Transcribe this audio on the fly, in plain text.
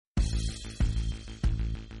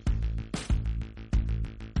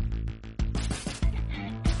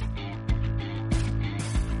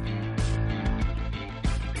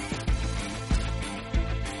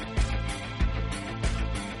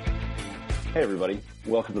Hey everybody,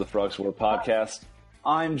 welcome to the Frogs War podcast.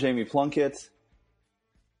 I'm Jamie Plunkett.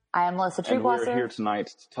 I am Melissa And Treebwasser. we're here tonight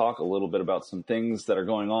to talk a little bit about some things that are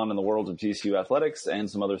going on in the world of TCU athletics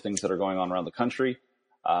and some other things that are going on around the country.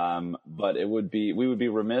 But we would be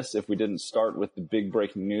remiss if we didn't start with the big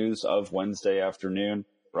breaking news of Wednesday afternoon.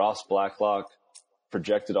 Ross Blacklock,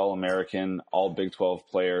 projected All-American, all Big 12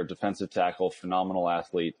 player, defensive tackle, phenomenal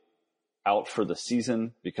athlete, out for the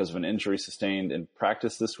season because of an injury sustained in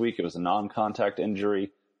practice this week. It was a non-contact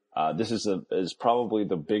injury. This is probably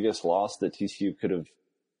the biggest loss that TCU could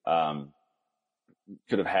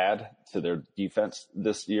have had to their defense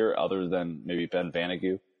this year, other than maybe Ben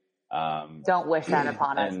Vanagoo. Don't wish that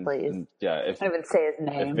upon us, please. Yeah, I don't even say his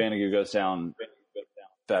name. If Vanagoo goes down,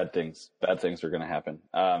 bad things are going to happen.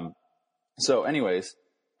 So anyways,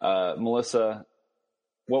 Melissa,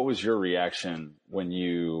 what was your reaction when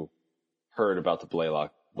you heard about the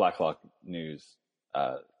Blacklock news?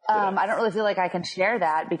 I don't really feel like I can share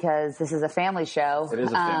that because this is a family show. It is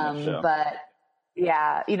a family show. But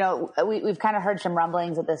yeah, we've kind of heard some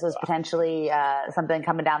rumblings that this was potentially something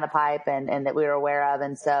coming down the pipe and that we were aware of.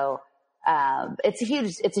 And so it's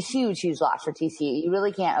a huge loss for TCU. You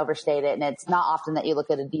really can't overstate it. And it's not often that you look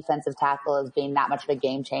at a defensive tackle as being that much of a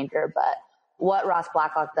game changer. But what Ross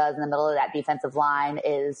Blacklock does in the middle of that defensive line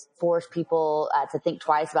is force people to think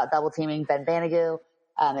twice about double teaming Ben Vanagoo.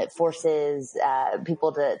 It forces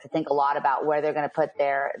people to think a lot about where they're going to put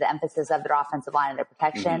the emphasis of their offensive line and their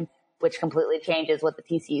protection, which completely changes what the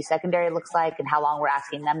TCU secondary looks like and how long we're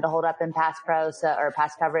asking them to hold up in pass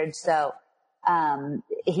coverage. So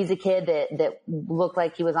he's a kid that looked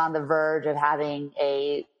like he was on the verge of having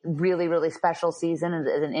a really, really special season as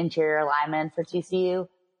an interior lineman for TCU.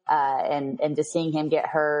 And just seeing him get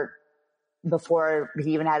hurt before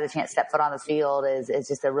he even had a chance to step foot on the field is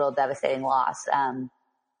just a real devastating loss.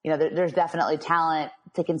 There's definitely talent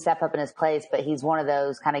that can step up in his place, but he's one of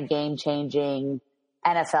those kind of game-changing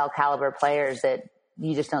NFL caliber players that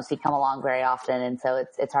you just don't see come along very often. And so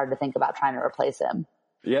it's hard to think about trying to replace him.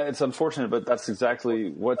 Yeah, it's unfortunate, but that's exactly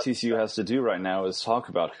what TCU has to do right now is talk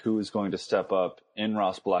about who is going to step up in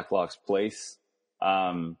Ross Blacklock's place.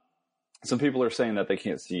 Some people are saying that they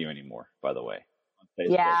can't see you anymore, by the way.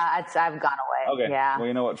 Yeah, I've gone away. Okay. Yeah. Well,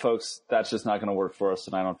 you know what, folks? That's just not going to work for us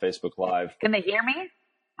tonight on Facebook Live. Can they hear me?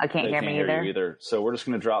 I can't hear me either. You either. So we're just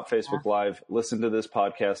going to drop Facebook Live. Listen to this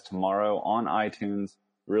podcast tomorrow on iTunes.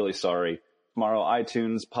 Really sorry. Tomorrow,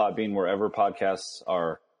 iTunes, Podbean, wherever podcasts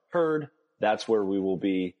are heard. That's where we will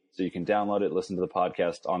be. So you can download it, listen to the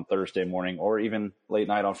podcast on Thursday morning, or even late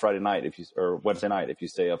night on Friday night or Wednesday night if you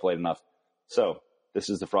stay up late enough. So this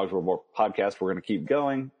is the Frogs War podcast. We're going to keep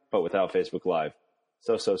going, but without Facebook Live.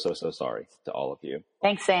 So sorry to all of you.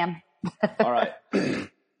 Thanks, Sam. All right.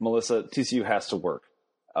 Melissa, TCU has to work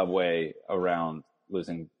a way around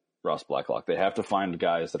losing Ross Blacklock. They have to find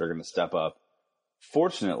guys that are going to step up.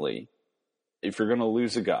 Fortunately, if you're going to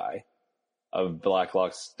lose a guy of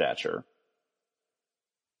Blacklock's stature,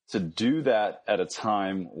 to do that at a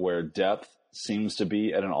time where depth seems to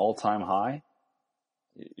be at an all-time high,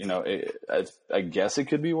 I guess it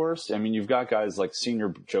could be worse. I mean, you've got guys like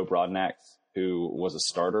senior Joe Broadnax, who was a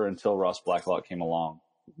starter until Ross Blacklock came along,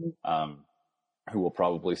 who will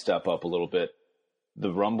probably step up a little bit.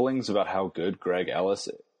 The rumblings about how good Greg Ellis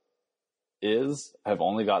is have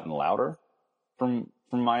only gotten louder. From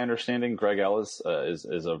my understanding, Greg Ellis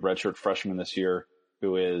is a redshirt freshman this year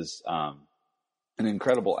who is an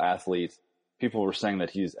incredible athlete. People were saying that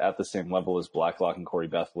he's at the same level as Blacklock and Corey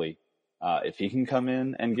Bethley. If he can come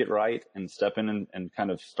in and get right and step in and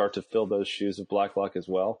kind of start to fill those shoes of Blacklock as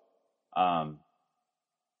well,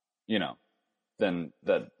 then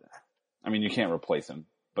you can't replace him,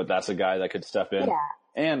 but that's a guy that could step in. Yeah.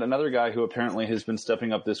 And another guy who apparently has been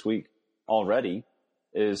stepping up this week already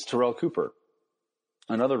is Terrell Cooper,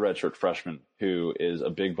 another redshirt freshman who is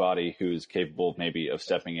a big body who's capable maybe of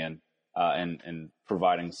stepping in and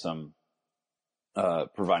providing some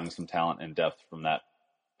talent and depth from that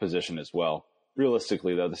position as well.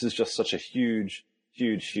 Realistically, though, this is just such a huge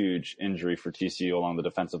injury for TCU along the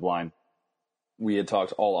defensive line. We had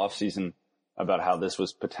talked all offseason about how this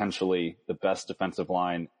was potentially the best defensive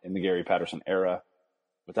line in the Gary Patterson era.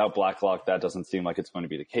 Without Blacklock, that doesn't seem like it's going to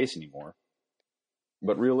be the case anymore.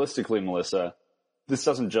 But realistically, Melissa, this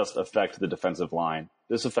doesn't just affect the defensive line.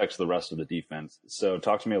 This affects the rest of the defense. So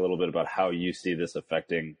talk to me a little bit about how you see this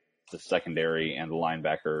affecting the secondary and the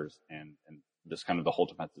linebackers and just kind of the whole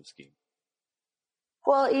defensive scheme.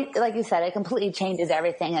 Well, like you said, it completely changes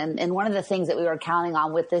everything. And one of the things that we were counting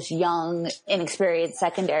on with this young, inexperienced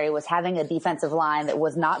secondary was having a defensive line that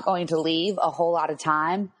was not going to leave a whole lot of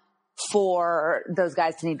time for those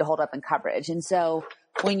guys to need to hold up in coverage. And so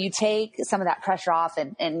when you take some of that pressure off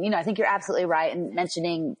and, I think you're absolutely right in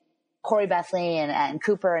mentioning Corey Bethley and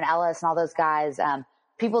Cooper and Ellis and all those guys,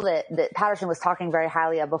 people that Patterson was talking very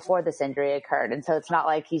highly of before this injury occurred. And so it's not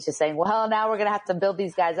like he's just saying, well, now we're going to have to build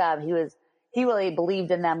these guys up. He really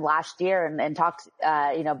believed in them last year and talked,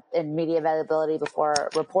 in media availability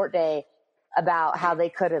before report day about how they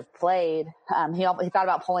could have played. He thought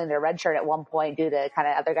about pulling their red shirt at one point due to kind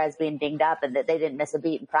of other guys being dinged up and that they didn't miss a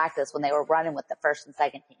beat in practice when they were running with the first and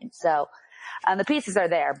second team. So, the pieces are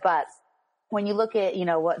there, but when you look at,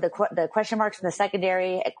 what the question marks in the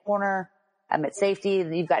secondary at corner, at safety,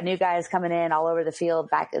 you've got new guys coming in all over the field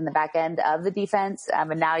back in the back end of the defense.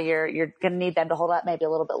 And now you're going to need them to hold up maybe a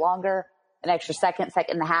little bit longer, an extra second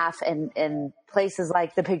and a half in places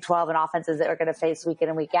like the Big 12 and offenses that we're going to face week in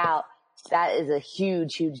and week out. That is a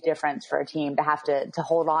huge, huge difference for a team to have to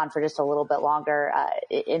hold on for just a little bit longer,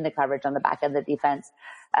 in the coverage on the back end of the defense.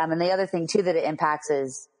 And the other thing too that it impacts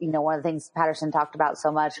is, one of the things Patterson talked about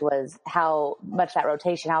so much was how much that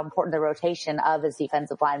rotation, how important the rotation of his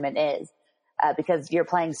defensive lineman is. Because you're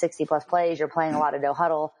playing 60 plus plays, you're playing a lot of no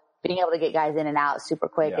huddle. Being able to get guys in and out super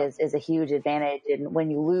quick is a huge advantage. And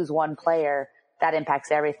when you lose one player, that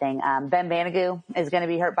impacts everything. Ben Banigou is going to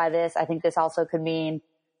be hurt by this. I think this also could mean,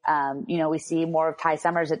 we see more of Ty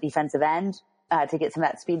Summers at defensive end, to get some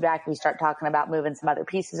of that speed back. We start talking about moving some other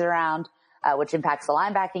pieces around, which impacts the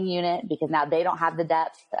linebacking unit because now they don't have the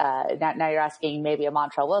depth. Now you're asking maybe a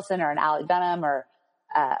Montrell Wilson or an Alec Dunham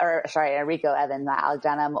Rico Evans, not Alec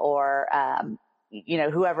Dunham, or,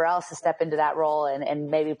 whoever else to step into that role and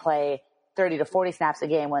maybe play 30 to 40 snaps a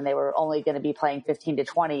game when they were only going to be playing 15 to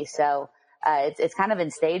 20. So, it's kind of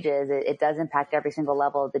in stages. It does impact every single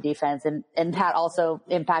level of the defense. And that also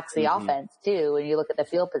impacts the offense too. When you look at the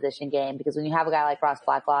field position game, because when you have a guy like Ross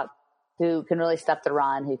Blacklock who can really stop the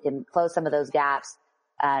run, who can close some of those gaps,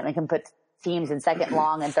 and can put teams in second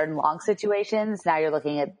long and third and long situations. Now you're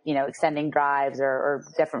looking at, extending drives or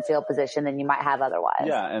different field position than you might have otherwise.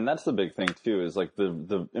 Yeah. And that's the big thing too, is like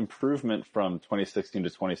the improvement from 2016 to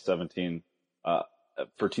 2017,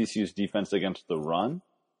 for TCU's defense against the run,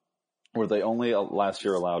 where they only last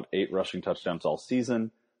year allowed 8 rushing touchdowns all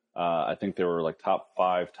season. I think they were like top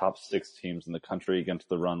 5, top 6 teams in the country against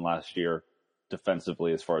the run last year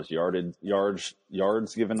defensively as far as yards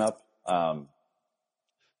given up.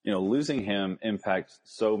 Losing him impacts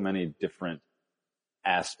so many different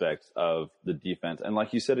aspects of the defense. And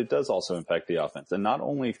like you said, it does also impact the offense. And not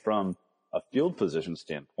only from a field position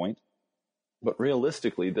standpoint, but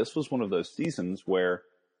realistically, this was one of those seasons where,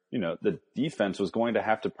 the defense was going to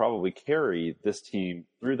have to probably carry this team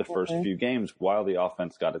through the first few games while the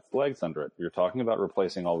offense got its legs under it. You're talking about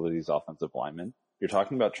replacing all of these offensive linemen. You're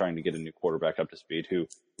talking about trying to get a new quarterback up to speed who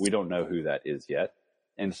we don't know who that is yet.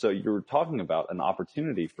 And so you're talking about an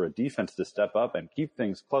opportunity for a defense to step up and keep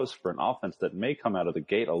things close for an offense that may come out of the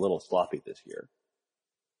gate a little sloppy this year.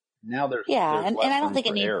 Now there's and I don't think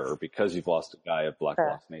it needs error because you've lost a guy of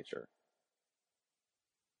Blacklock's nature.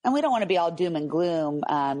 And we don't want to be all doom and gloom.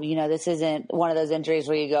 This isn't one of those injuries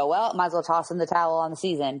where you go, well, might as well toss in the towel on the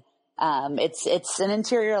season. It's an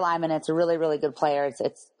interior lineman. It's a really, really good player.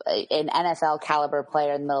 It's an NFL caliber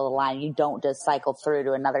player in the middle of the line. You don't just cycle through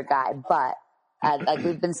to another guy, but like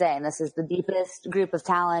we've been saying, this is the deepest group of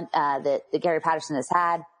talent that Gary Patterson has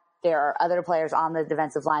had. There are other players on the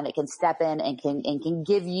defensive line that can step in and can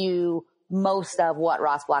give you most of what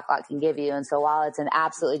Ross Blacklock can give you. And so while it's an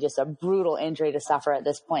absolutely just a brutal injury to suffer at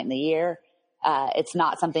this point in the year, it's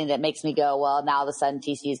not something that makes me go, well, now all of a sudden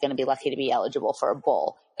TCU is going to be lucky to be eligible for a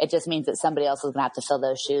bowl. It just means that somebody else is going to have to fill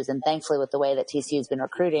those shoes. And thankfully, with the way that TCU has been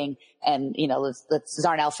recruiting, and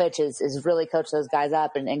Zarnell Fitch is really coached those guys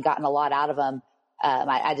up and gotten a lot out of them.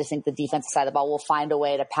 I just think the defensive side of the ball will find a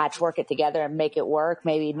way to patchwork it together and make it work.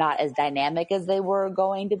 Maybe not as dynamic as they were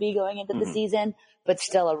going to be going into the season, but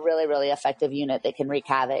still a really, really effective unit that can wreak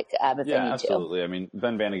havoc if they need absolutely. to. I mean,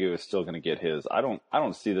 Ben Banigou is still going to get his. I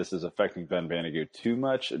don't see this as affecting Ben Banigou too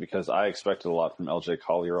much because I expected a lot from LJ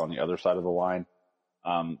Collier on the other side of the line.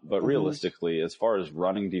 But realistically, as far as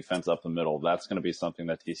running defense up the middle, that's going to be something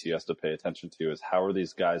that TCU has to pay attention to, is how are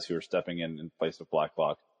these guys who are stepping in place of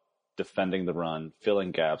Blacklock defending the run,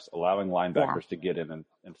 filling gaps, allowing linebackers to get in and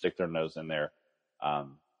stick their nose in there.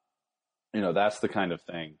 That's the kind of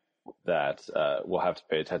thing that we'll have to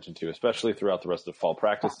pay attention to, especially throughout the rest of fall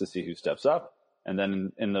practice to see who steps up. And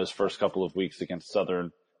then in those first couple of weeks against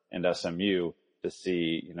Southern and SMU to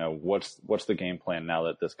see, what's the game plan now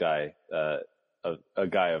that this guy, a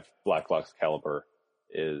guy of Blacklock's caliber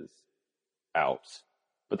is out.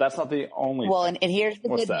 But that's not the only thing. And here's the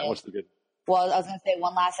good news. What's the good? Well, I was going to say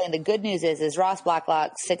one last thing. The good news is Ross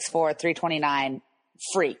Blacklock, 6'4", 329,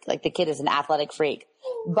 freak. Like the kid is an athletic freak.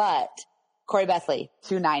 But Corey Bethley,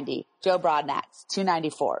 290. Joe Broadnax,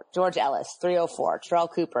 294. George Ellis, 304. Terrell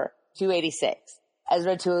Cooper, 286.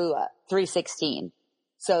 Ezra Tuua, 316.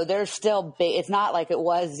 So they're still big. It's not like it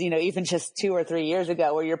was, even just 2 or 3 years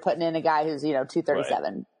ago where you're putting in a guy who's,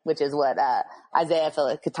 237, right, which is what, Isaiah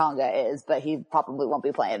Katonga is, but he probably won't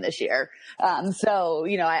be playing this year.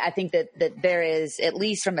 I think that there is, at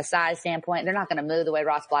least from a size standpoint, they're not going to move the way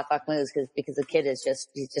Ross Blacklock moves because the kid is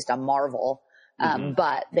he's just a marvel.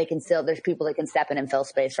 But they can still, there's people that can step in and fill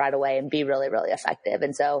space right away and be really, really effective.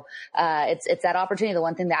 And so, it's that opportunity. The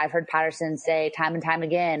one thing that I've heard Patterson say time and time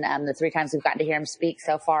again, the 3 times we've gotten to hear him speak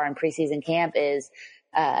so far in preseason camp is,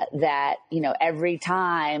 that, every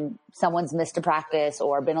time someone's missed a practice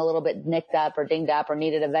or been a little bit nicked up or dinged up or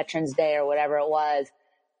needed a Veterans Day or whatever it was,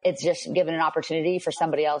 it's just given an opportunity for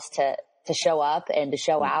somebody else to show up and to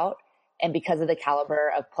show out. And because of the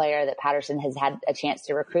caliber of player that Patterson has had a chance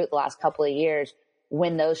to recruit the last couple of years,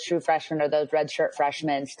 when those true freshmen or those redshirt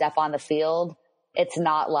freshmen step on the field, it's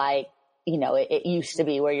not like, it used to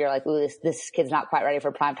be where you're like, ooh, this kid's not quite ready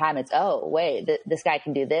for prime time. It's, oh, wait, this guy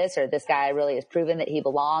can do this, or this guy really has proven that he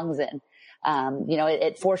belongs. And,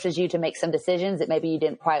 it forces you to make some decisions that maybe you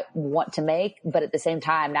didn't quite want to make. But at the same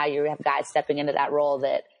time, now you have guys stepping into that role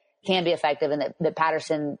that can be effective and that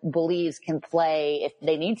Patterson believes can play if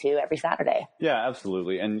they need to every Saturday. Yeah,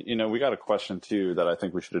 absolutely. And, we got a question too that I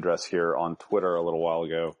think we should address here on Twitter a little while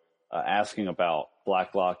ago, asking about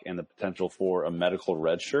Blacklock and the potential for a medical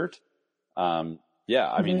red shirt. I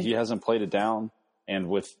mean, he hasn't played it down and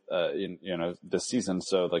with, this season.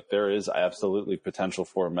 So there is absolutely potential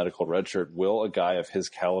for a medical red shirt. Will a guy of his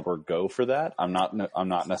caliber go for that? I'm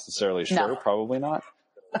not necessarily sure. No. Probably not.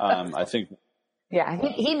 I think, yeah,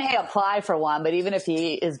 he may apply for one, but even if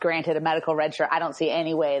he is granted a medical red shirt, I don't see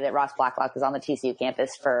any way that Ross Blacklock is on the TCU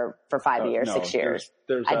campus for 5 years, no, 6 years.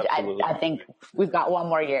 There's I think we've got one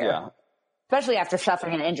more year, yeah, especially after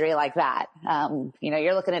suffering an injury like that.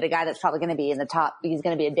 You're looking at a guy that's probably going to be in the top. He's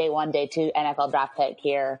going to be a day 1, day 2 NFL draft pick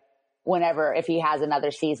here if he has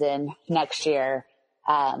another season next year.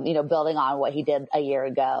 Building on what he did a year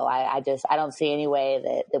ago. I don't see any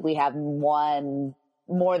way that we have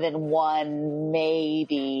more than 1,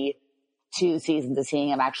 maybe 2 seasons of seeing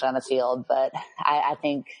him actually on the field. But I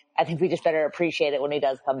think we just better appreciate it when he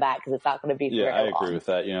does come back because it's not going to be for I agree with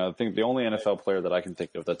that. I think the only NFL player that I can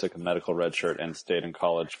think of that took a medical red shirt and stayed in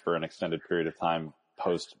college for an extended period of time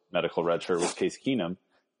post medical red shirt was Case Keenum.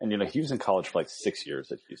 And, he was in college for 6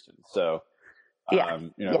 years at Houston. So,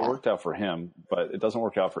 it worked out for him, but it doesn't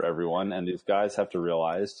work out for everyone. And these guys have to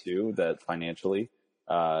realize too that financially,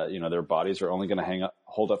 their bodies are only going to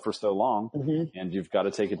hold up for so long, and you've got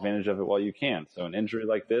to take advantage of it while you can. So an injury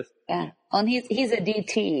like this. Yeah. Well, and he's a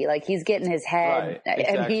DT, he's getting his head, right,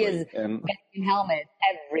 exactly. And he is getting helmets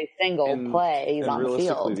every single play he's on the field.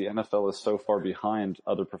 Realistically, the NFL is so far behind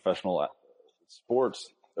other professional sports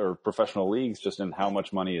or professional leagues just in how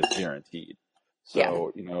much money is guaranteed.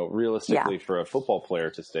 So, realistically for a football player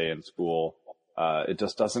to stay in school, it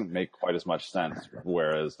just doesn't make quite as much sense.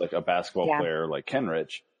 Whereas a basketball player like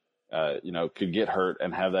Kenrich, could get hurt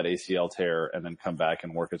and have that ACL tear and then come back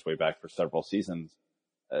and work his way back for several seasons.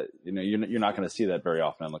 You're not going to see that very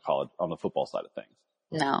often on the football side of things.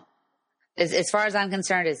 No. As far as I'm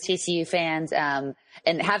concerned, as TCU fans, and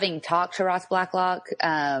having talked to Ross Blacklock,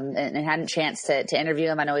 and had a chance to interview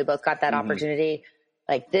him, I know we both got that opportunity.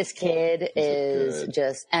 This kid is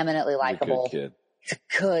just eminently likable. He's a good kid. He's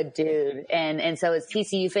a good dude. And so as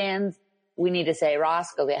TCU fans, we need to say,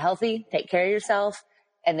 Ross, go get healthy, take care of yourself,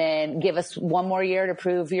 and then give us 1 more year to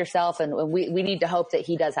prove yourself. And we need to hope that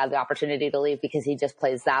he does have the opportunity to leave because he just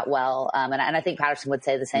plays that well. And I think Patterson would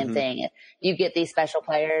say the same thing. You get these special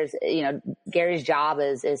players, Gary's job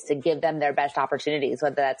is to give them their best opportunities,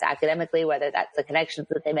 whether that's academically, whether that's the connections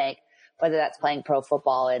that they make, whether that's playing pro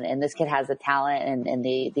football. And this kid has the talent and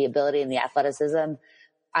the ability and the athleticism.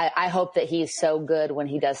 I hope that he's so good when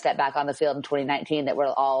he does step back on the field in 2019 that we're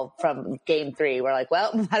all from game 3. We're like,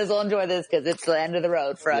 well, might as well enjoy this because it's the end of the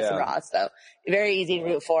road for us and Ross. So very easy to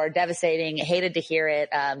root for, devastating. Hated to hear it.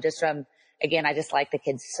 Just from, again, I just like the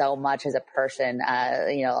kid so much as a person,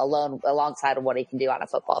 alongside of what he can do on a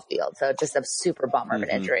football field. So just a super bummer of an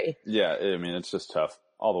injury. Yeah. I mean, it's just tough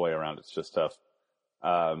all the way around. It's just tough.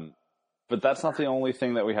 But that's not the only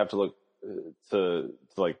thing that we have to look to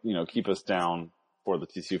keep us down for the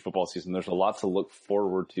TCU football season. There's a lot to look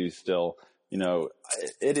forward to still.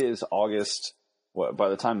 It is August. By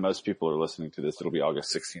the time most people are listening to this, it'll be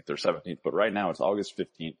August 16th or 17th. But right now it's August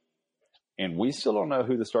 15th. And we still don't know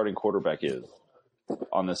who the starting quarterback is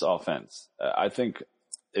on this offense. I think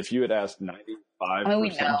if you had asked 95%, we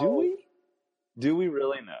know. do we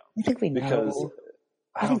really know? I think we know. Because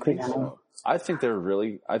I don't think so. I think they're,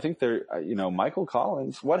 Michael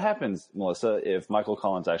Collins. What happens, Melissa, if Michael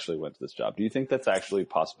Collins actually went to this job? Do you think that's actually a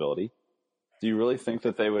possibility? Do you really think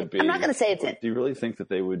that they would be? I'm not going to say it's Do you really think that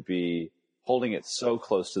they would be holding it so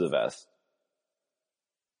close to the vest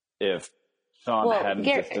if Sean hadn't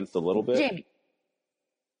distanced a little bit?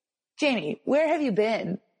 Jamie, where have you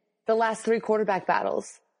been the last 3 quarterback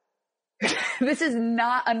battles? This is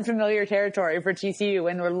not unfamiliar territory for TCU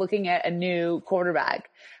when we're looking at a new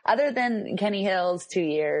quarterback. Other than Kenny Hill's 2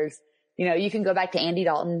 years, you can go back to Andy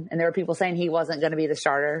Dalton, and there were people saying he wasn't going to be the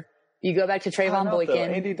starter. You go back to Trayvon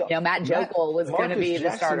Boykin. Matt Jokel was going to be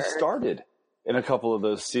the starter. Started in a couple of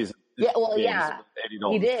those seasons. Yeah,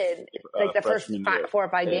 he did. Like the first 4 or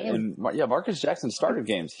 5 games. And Marcus Jackson started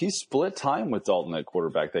games. He split time with Dalton at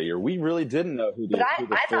quarterback that year. We really didn't know who the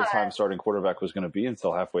full-time starting quarterback was going to be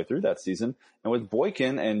until halfway through that season. And with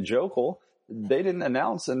Boykin and Jokel, they didn't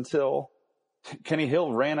announce until Kenny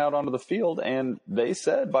Hill ran out onto the field, and they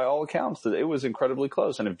said, by all accounts, that it was incredibly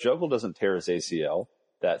close. And if Jokel doesn't tear his ACL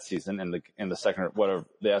that season in the second, whatever,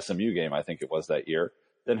 the SMU game, I think it was that year,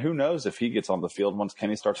 then who knows if he gets on the field once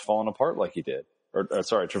Kenny starts falling apart like he did.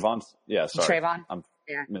 Trayvon. Yeah, sorry. Trayvon.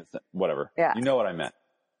 Whatever. Yeah. You know what I meant.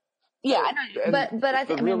 Yeah, I know. But I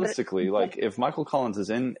think realistically, if Michael Collins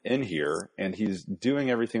is in here and he's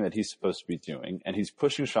doing everything that he's supposed to be doing, and he's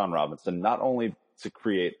pushing Sean Robinson not only to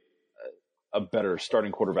create a better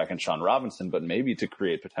starting quarterback in Sean Robinson, but maybe to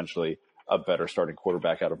create potentially a better starting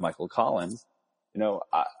quarterback out of Michael Collins.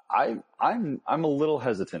 I'm a little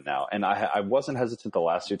hesitant now, and I wasn't hesitant the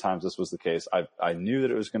last 2 times this was the case. I knew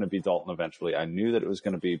that it was going to be Dalton eventually. I knew that it was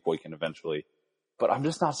going to be Boykin eventually, but I'm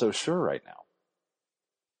just not so sure right now.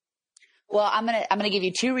 Well, I'm gonna give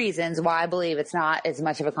you 2 reasons why I believe it's not as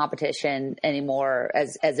much of a competition anymore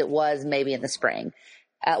as it was maybe in the spring.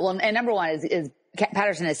 And number one is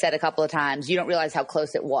Patterson has said a couple of times, you don't realize how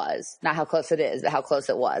close it was, not how close it is, but how close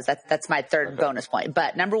it was. That's my third bonus point.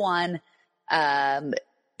 But number one,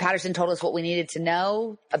 Patterson told us what we needed to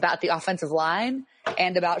know about the offensive line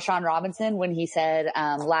and about Sean Robinson when he said,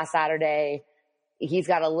 last Saturday, he's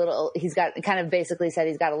got kind of basically said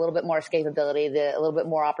he's got a little bit more escapability, a little bit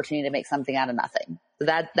more opportunity to make something out of nothing. So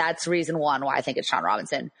that's reason one why I think it's Sean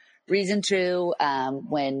Robinson. Reason two,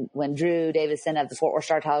 when Drew Davison of the Fort Worth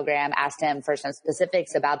Star-Telegram asked him for some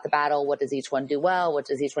specifics about the battle, what does each one do well? What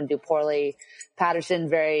does each one do poorly? Patterson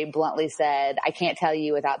very bluntly said, I can't tell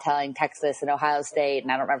you without telling Texas and Ohio State,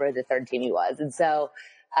 and I don't remember who the third team he was. And so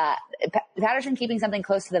Patterson keeping something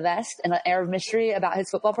close to the vest and an air of mystery about his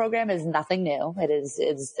football program is nothing new.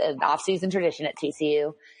 It's an off-season tradition at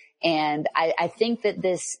TCU. And I think that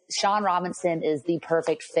this Sean Robinson is the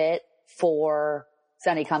perfect fit for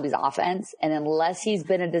Sonny Cumbie's offense. And unless he's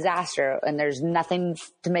been a disaster, and there's nothing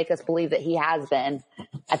to make us believe that he has been,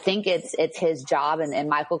 I think it's his job. And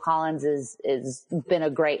Michael Collins is been a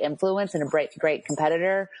great influence and a great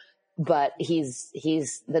competitor, but he's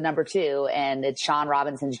the number 2, and it's Sean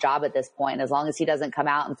Robinson's job at this point. As long as he doesn't come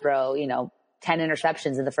out and throw, 10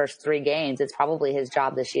 interceptions in the first 3 games, it's probably his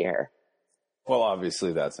job this year. Well,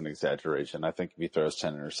 obviously that's an exaggeration. I think if he throws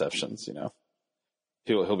 10 interceptions,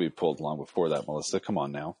 he'll be pulled long before that, Melissa. Come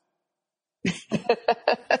on now.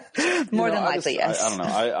 More than likely, yes. I don't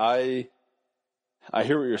know. I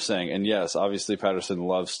hear what you're saying. And yes, obviously Patterson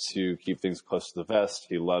loves to keep things close to the vest.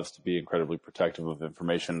 He loves to be incredibly protective of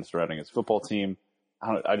information surrounding his football team.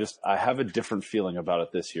 I have a different feeling about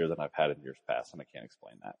it this year than I've had in years past, and I can't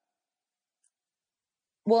explain that.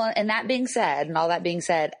 Well, and that being said, and all that being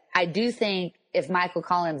said, I do think if Michael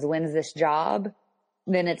Collins wins this job,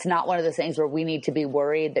 then it's not one of those things where we need to be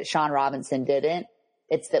worried that Sean Robinson didn't.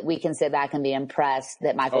 It's that we can sit back and be impressed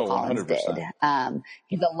that Michael Collins 100%. Did.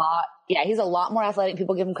 He's a lot more athletic than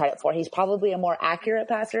people give him credit for. He's probably a more accurate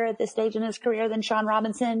passer at this stage in his career than Sean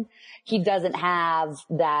Robinson. He doesn't have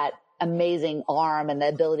that amazing arm and the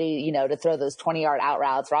ability, to throw those 20-yard out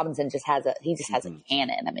routes. Robinson just has a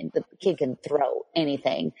cannon. I mean, the kid can throw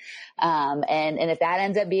anything. And if that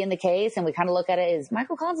ends up being the case, and we kind of look at it as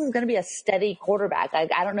Michael Collins is going to be a steady quarterback.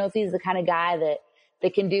 I don't know if he's the kind of guy that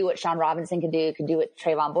can do what Sean Robinson can do what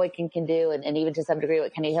Trayvon Boykin can do, and even to some degree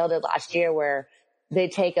what Kenny Hill did last year, where they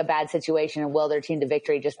take a bad situation and will their team to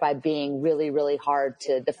victory just by being really, really hard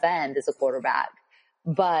to defend as a quarterback.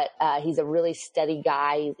 But he's a really steady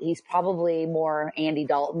guy. He's probably more Andy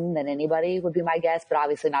Dalton than anybody would be my guess, but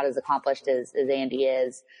obviously not as accomplished as Andy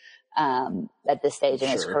is at this stage in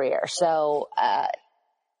his career. So and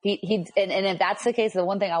if that's the case, the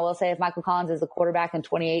one thing I will say, if Michael Collins is the quarterback in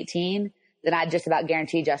 2018, then I'd just about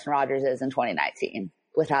guarantee Justin Rogers is in 2019,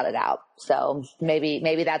 without a doubt. So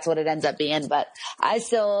maybe that's what it ends up being. But I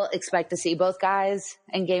still expect to see both guys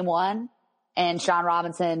in game 1. and Sean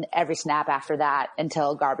Robinson every snap after that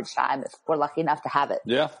until garbage time if we're lucky enough to have it.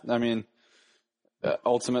 Yeah, I mean,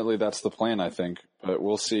 ultimately that's the plan, I think, but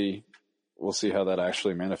we'll see how that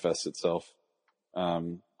actually manifests itself.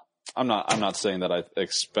 I'm not saying that I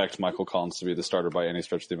expect Michael Collins to be the starter by any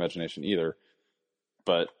stretch of the imagination either,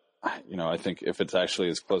 but I think if it's actually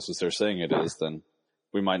as close as they're saying it is, then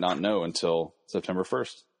we might not know until September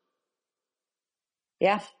 1st.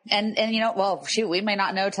 Yeah. And we may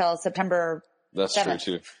not know till September That's 7th.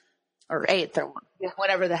 true too. Or 8th or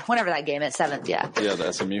whatever that game is, 7th. Yeah. Yeah.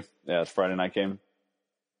 The SMU. Yeah. It's Friday night game.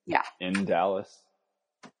 Yeah. In Dallas.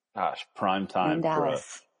 Gosh, prime time in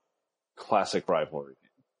Dallas. For a classic rivalry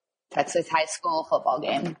game. Texas high school football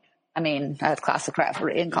game. I mean, a classic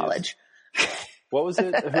rivalry in college. Yes. What was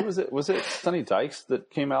it? Who was it? Was it Sonny Dykes that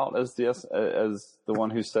came out as the one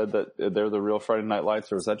who said that they're the real Friday Night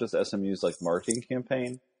Lights, or was that just SMU's marketing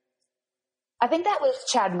campaign? I think that was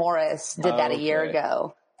Chad Morris did that a year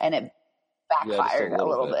ago, and it backfired a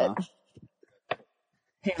little bit. Huh?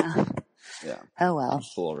 Yeah. Yeah. Oh well.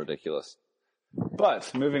 It's a little ridiculous.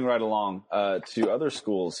 But moving right along to other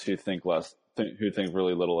schools who think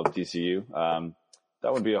really little of TCU.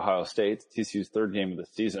 That would be Ohio State, TCU's third game of the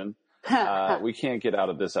season. We can't get out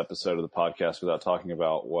of this episode of the podcast without talking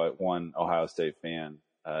about what one Ohio State fan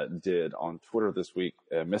did on Twitter this week.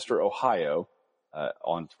 Mr. Ohio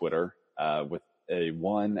on Twitter with a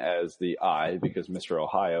 1 as the I, because Mr.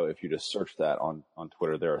 Ohio, if you just search that on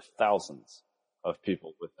Twitter, there are thousands of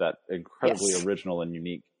people with that incredibly original and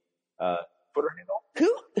unique Twitter handle.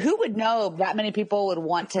 Who would know that many people would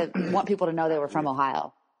want people to know they were from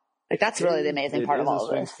Ohio? That's really the amazing part of all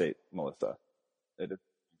of this. State, Melissa. It is.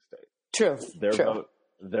 True. Their vote.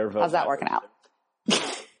 How's that working out?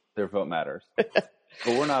 Their vote matters. But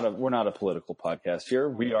we're not a political podcast here.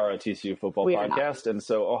 We are a TCU football podcast, and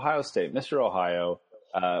so Ohio State, Mr. Ohio,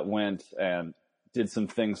 went and did some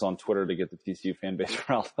things on Twitter to get the TCU fan base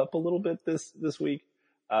riled up a little bit this week.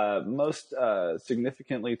 Most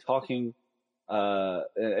significantly, talking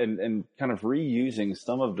and kind of reusing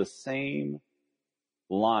some of the same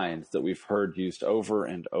lines that we've heard used over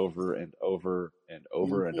and over and over and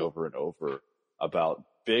over and over and over about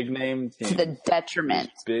big name teams, to the detriment,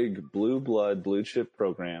 big blue chip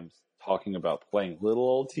programs, talking about playing little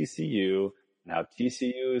old TCU and how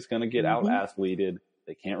TCU is going to get out athleted.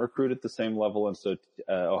 They can't recruit at the same level, and so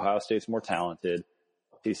Ohio State's more talented.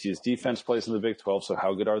 TCU's defense plays in the Big 12, so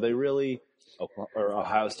how good are they really? Or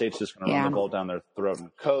Ohio State's just going to run the ball down their throat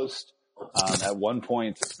and coast. At one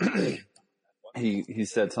point, he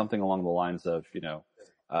said something along the lines of,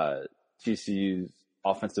 TCU's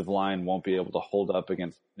offensive line won't be able to hold up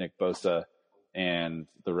against Nick Bosa and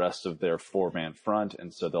the rest of their 4-man front,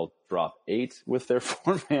 and so they'll drop 8 with their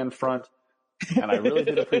 4-man front. And I really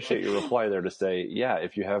did appreciate your reply there to say, yeah,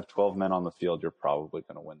 if you have 12 men on the field, you're probably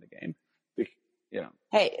going to win the game.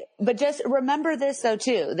 Hey, but just remember this, though,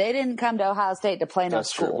 too. They didn't come to Ohio State to play no school.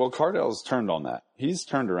 That's true. Well, Cardell's turned on that. He's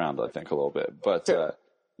turned around, I think, a little bit. But,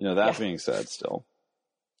 that being said, still.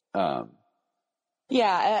 It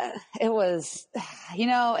was,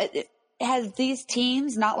 has these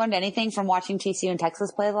teams not learned anything from watching TCU and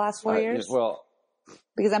Texas play the last 4 years? Well,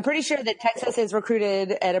 because I'm pretty sure that Texas is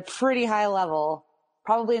recruited at a pretty high level,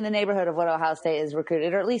 probably in the neighborhood of what Ohio State is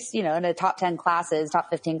recruited, or at least, in the top 10 classes, top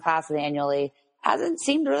 15 classes annually. Hasn't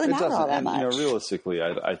seemed to really matter all that much. Realistically,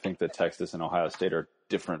 I think that Texas and Ohio State are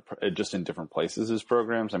different, just in different places as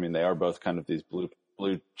programs. I mean, they are both kind of these blue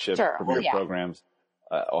chip premier programs.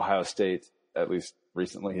 Ohio State, at least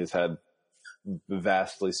recently, has had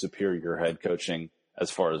vastly superior head coaching as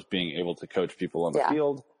far as being able to coach people on the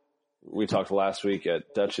field. We talked last week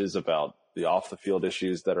at Dutch's about the off the field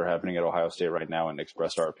issues that are happening at Ohio State right now and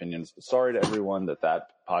expressed our opinions. Sorry to everyone that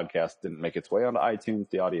podcast didn't make its way onto iTunes.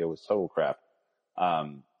 The audio was total crap.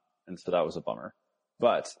 And so that was a bummer,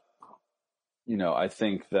 but, I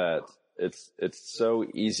think that it's so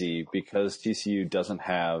easy because TCU doesn't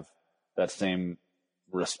have that same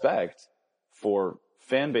respect for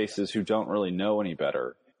fan bases who don't really know any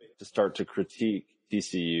better to start to critique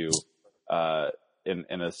TCU,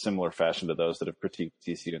 in a similar fashion to those that have critiqued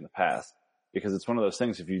TCU in the past, because it's one of those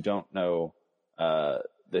things. If you don't know,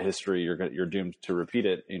 the history, you're doomed to repeat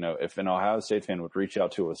it. If an Ohio State fan would reach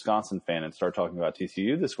out to a Wisconsin fan and start talking about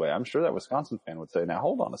TCU this way, I'm sure that Wisconsin fan would say, now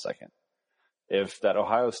hold on a second. If that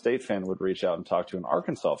Ohio State fan would reach out and talk to an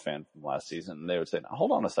Arkansas fan from last season, they would say, now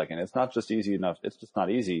hold on a second. It's not just easy enough. It's just not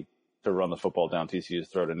easy to run the football down TCU's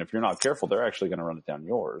throat. And if you're not careful, they're actually going to run it down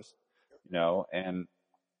yours, and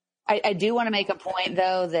I do want to make a point,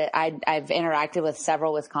 though, that I've interacted with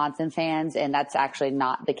several Wisconsin fans, and that's actually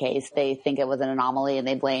not the case. They think it was an anomaly, and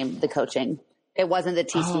they blame the coaching It wasn't that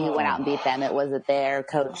TCU went out and beat them. It was that their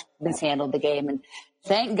coach mishandled the game. And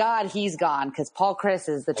thank God he's gone, because Paul Chryst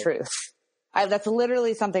is the truth. That's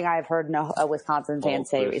literally something I've heard a Wisconsin fan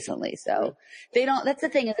say recently. So that's the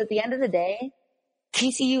thing, is at the end of the day,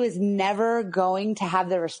 TCU is never going to have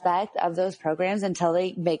the respect of those programs until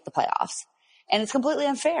they make the playoffs. And it's completely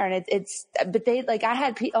unfair. And I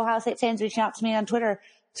had Ohio State fans reaching out to me on Twitter.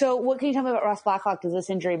 So what can you tell me about Ross Blacklock? Does this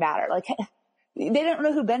injury matter? Like, they don't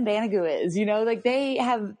know who Ben Banigou is, like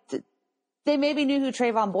they maybe knew who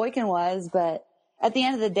Trayvon Boykin was, but at the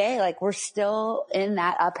end of the day, like, we're still in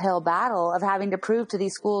that uphill battle of having to prove to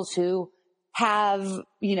these schools who have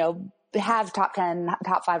top 10,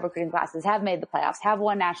 top 5 recruiting classes, have made the playoffs, have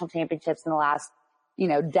won national championships in the last,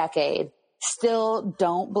 decade, still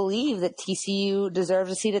don't believe that TCU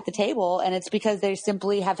deserves a seat at the table. And it's because they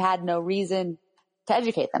simply have had no reason to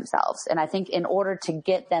educate themselves. And I think in order to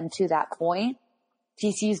get them to that point,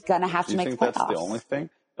 TCU's going to have to make the playoffs. Do you think that's the only thing?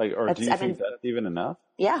 Do you think that's even enough?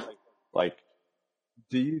 Yeah.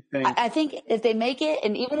 Do you think? I think if they make it,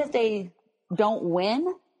 and even if they don't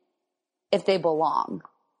win, if they belong,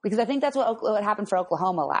 because I think that's what happened for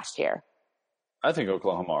Oklahoma last year. I think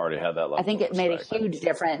Oklahoma already had that level. I think it made a huge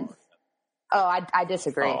difference. Oh, I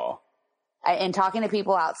disagree. Oh. In talking to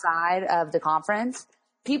people outside of the conference,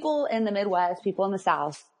 people in the Midwest, people in the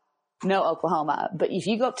South know Oklahoma. But if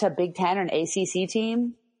you go up to a Big Ten or an ACC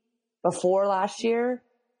team before last year,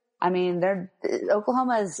 I mean,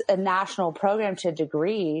 Oklahoma is a national program to a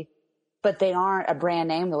degree, but they aren't a brand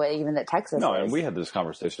name the way even that Texas is. No, and we had this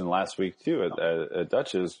conversation last week too at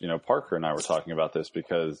Dutch's. Parker and I were talking about this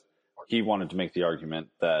because he wanted to make the argument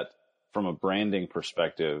that from a branding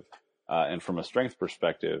perspective and from a strength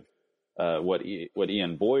perspective, what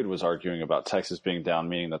Ian Boyd was arguing about Texas being down,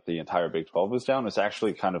 meaning that the entire Big 12 was down, is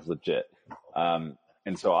actually kind of legit.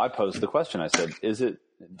 And so I posed the question. I said,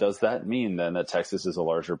 does that mean then that Texas is a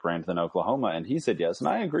larger brand than Oklahoma? And he said yes. And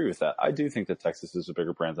I agree with that. I do think that Texas is a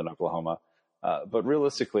bigger brand than Oklahoma. But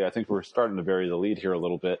realistically, I think we're starting to bury the lead here a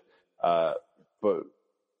little bit. But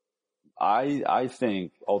I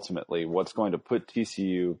think ultimately what's going to put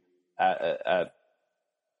TCU at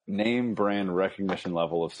name brand recognition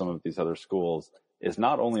level of some of these other schools is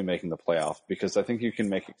not only making the playoff, because I think you can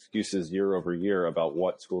make excuses year over year about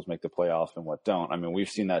what schools make the playoff and what don't. I mean, we've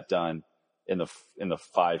seen that done in the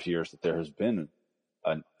 5 years that there has been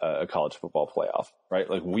a college football playoff, right?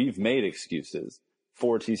 Like, we've made excuses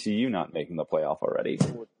for TCU not making the playoff already.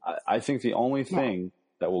 I think the only thing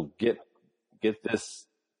that will get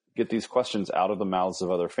these questions out of the mouths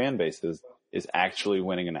of other fan bases is actually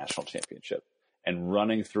winning a national championship and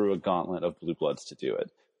running through a gauntlet of blue bloods to do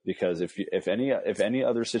it. Because if any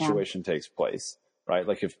other situation takes place, right?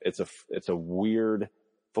 Like, if it's a weird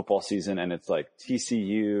football season and it's like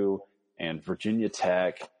TCU and Virginia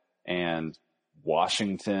Tech and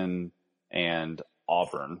Washington and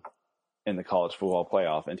Auburn in the college football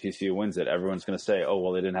playoff and TCU wins it, everyone's going to say, oh,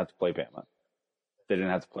 well, they didn't have to play Bama. They didn't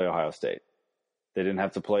have to play Ohio State. They didn't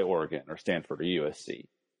have to play Oregon or Stanford or USC.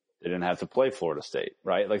 They didn't have to play Florida State,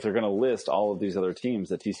 right? Like, they're going to list all of these other teams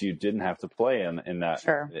that TCU didn't have to play in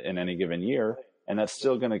any given year. And that's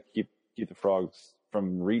still going to keep the Frogs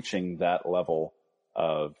from reaching that level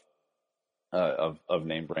of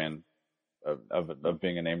name brand, of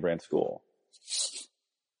being a name brand school.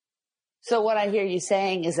 So what I hear you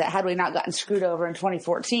saying is that had we not gotten screwed over in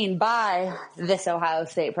 2014 by this Ohio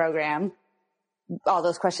State program, all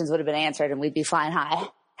those questions would have been answered and we'd be flying high,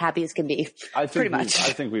 happy as can be. Pretty much.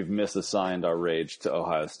 I think we've misassigned our rage to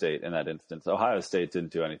Ohio State in that instance. Ohio State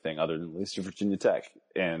didn't do anything other than lose to Virginia Tech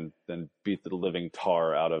and then beat the living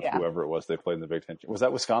tar out of whoever it was they played in the Big Ten. Was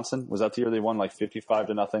that Wisconsin? Was that the year they won like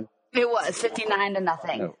 55-0? It was 59-0.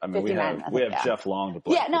 No, I mean, we have Jeff Long to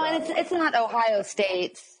blame. Yeah, no, and it's not Ohio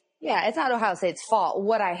State's. Yeah, it's not Ohio State's fault.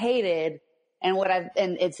 What I hated and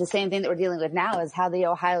it's the same thing that we're dealing with now is how the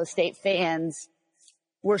Ohio State fans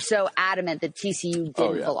were so adamant that TCU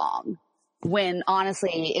didn't belong, when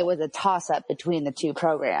honestly it was a toss-up between the two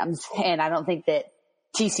programs. And I don't think that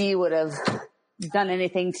TCU would have done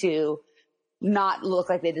anything to not look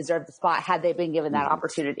like they deserved the spot had they been given that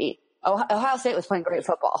opportunity. Ohio State was playing great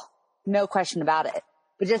football. No question about it.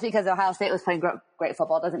 But just because Ohio State was playing great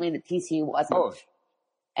football doesn't mean that TCU wasn't. Oh.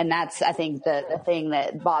 And that's, I think, the thing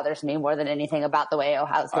that bothers me more than anything about the way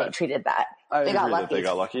Ohio State treated that. They got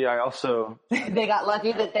lucky. I also they got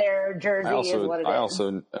lucky that their jersey is what it is. I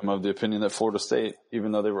also am of the opinion that Florida State,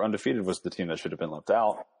 even though they were undefeated, was the team that should have been left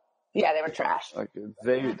out. Yeah, they were trash. Like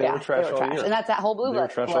they were trash all year. And that's that whole blue blood. They were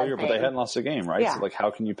trash all year, but they hadn't lost a game, right? Yeah. So, like,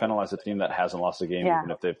 how can you penalize a team that hasn't lost a game even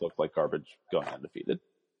if they've looked like garbage going undefeated?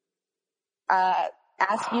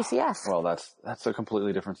 ask UCF. Well, that's a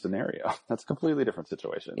completely different scenario. That's a completely different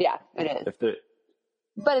situation. Yeah, it is.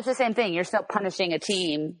 But it's the same thing. You're still punishing a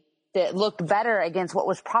team that looked better against what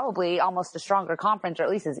was probably almost a stronger conference, or at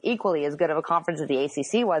least as equally as good of a conference as the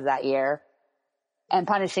ACC was that year, and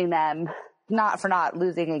punishing them not for not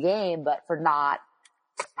losing a game, but for not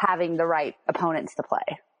having the right opponents to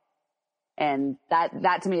play. And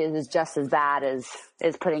that to me is just as bad as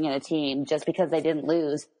putting in a team. Just because they didn't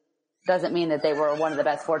lose doesn't mean that they were one of the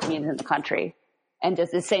best 4 teams in the country. And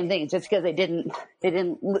just the same thing, just because they didn't,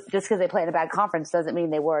 just because they played in a bad conference doesn't mean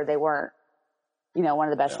they weren't, one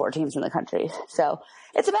of the best 4 teams in the country. So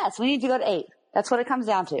it's a mess. We need to go to 8. That's what it comes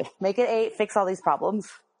down to. Make it 8, fix all these problems.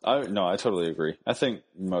 No, I totally agree. I think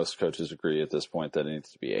most coaches agree at this point that it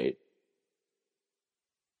needs to be 8.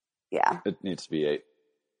 Yeah. It needs to be 8.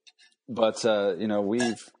 But,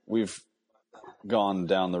 we've gone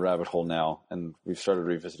down the rabbit hole now, and we've started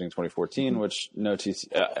revisiting 2014, which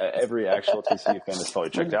every actual TCU fan has probably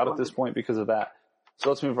checked out at this point because of that. So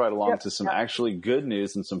let's move right along to some actually good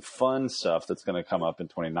news and some fun stuff that's going to come up in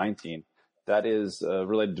 2019. That is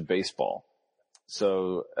related to baseball.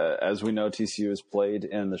 So as we know, TCU has played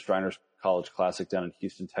in the Shriners College Classic down in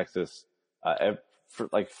Houston, Texas, for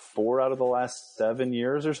like 4 out of the last 7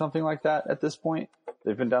 years or something like that at this point.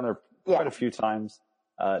 They've been down there quite a few times.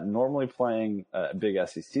 Normally playing big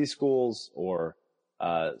SEC schools or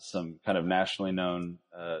some kind of nationally known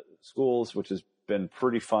schools, which has been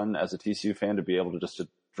pretty fun as a TCU fan to be able to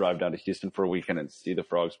drive down to Houston for a weekend and see the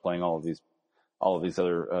Frogs playing all of these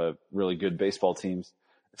other really good baseball teams.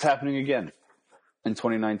 It's happening again in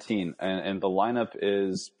 2019, and the lineup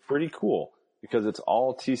is pretty cool because it's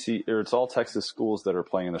all Texas schools that are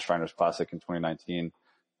playing in the Shriners Classic in 2019.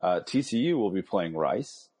 TCU will be playing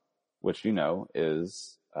Rice, which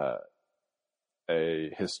is a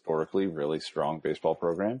historically really strong baseball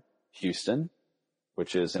program. Houston,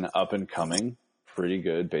 which is an up-and-coming, pretty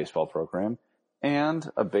good baseball program. And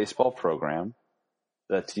a baseball program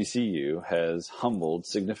that TCU has humbled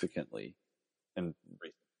significantly in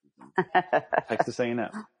Texas A&M.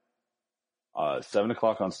 7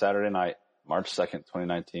 o'clock on Saturday night, March 2nd,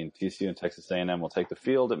 2019, TCU and Texas A&M will take the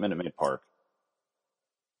field at Minute Maid Park.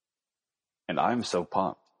 And I'm so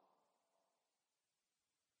pumped.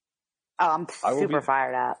 Oh, I'm super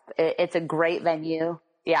fired up. It's a great venue.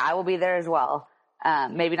 Yeah, I will be there as well.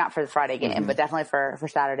 Maybe not for the Friday game, but definitely for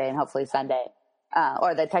Saturday and hopefully Sunday.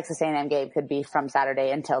 Or the Texas A&M game could be from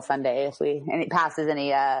Saturday until Sunday and it passes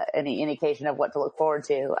any indication of what to look forward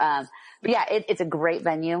to. But yeah, it's a great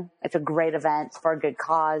venue. It's a great event for a good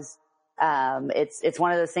cause. It's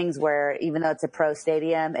one of those things where even though it's a pro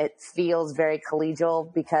stadium, it feels very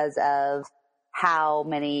collegial because of how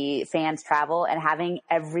many fans travel, and having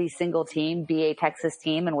every single team be a Texas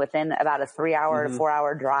team and within about a 3-hour to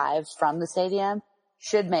 4-hour drive from the stadium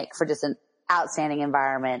should make for just an outstanding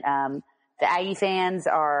environment. The Aggie fans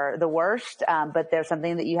are the worst, but there's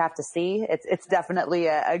something that you have to see. It's definitely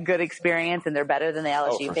a good experience, and they're better than the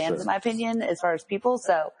LSU fans, in my opinion, as far as people.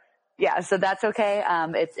 So yeah, so that's okay.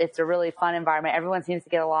 It's a really fun environment. Everyone seems to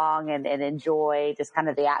get along and enjoy just kind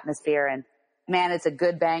of the atmosphere, and man, it's a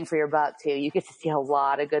good bang for your buck too. You get to see a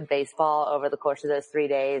lot of good baseball over the course of those 3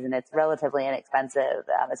 days, and it's relatively inexpensive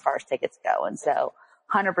as far as tickets go. And so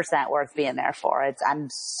 100% worth being there for. I'm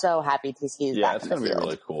so happy TCU is back. Yeah, it's going to be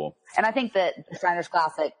really cool. And I think that the Shriners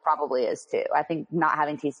Classic probably is too. I think not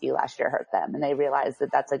having TCU last year hurt them, and they realized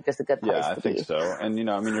that that's just a good place to be. Yeah, I think so. And,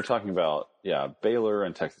 you're talking about, Baylor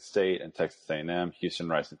and Texas State and Texas A&M, Houston,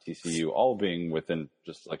 Rice, and TCU all being within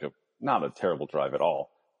just like not a terrible drive at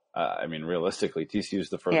all. Realistically, TCU is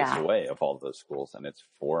the furthest away of all of those schools, and it's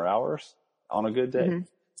 4 hours on a good day. Mm-hmm.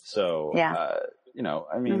 So,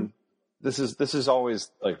 this is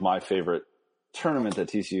always like my favorite tournament that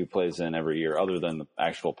TCU plays in every year, other than the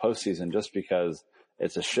actual postseason, just because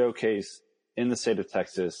it's a showcase in the state of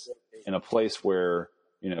Texas in a place where,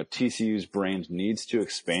 TCU's brand needs to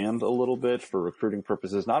expand a little bit for recruiting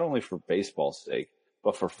purposes, not only for baseball's sake,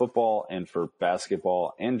 but for football and for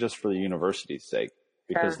basketball and just for the university's sake.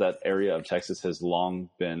 Because that area of Texas has long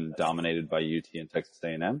been dominated by UT and Texas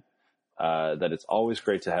A&M, that it's always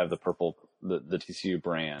great to have the TCU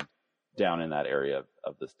brand down in that area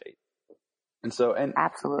of the state. And so,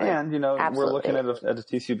 absolutely. And, we're looking at a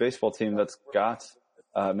TCU baseball team that's got,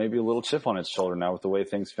 maybe a little chip on its shoulder now with the way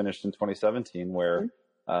things finished in 2017, where,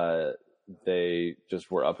 they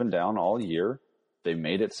just were up and down all year. They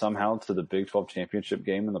made it somehow to the Big 12 championship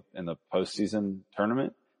game in the postseason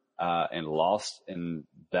tournament. And lost in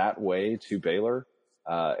that way to Baylor.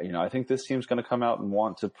 I think this team's going to come out and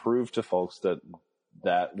want to prove to folks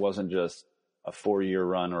that wasn't just a 4-year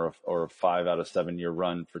run or a 5 out of 7 year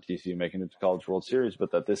run for TCU making it to College World Series,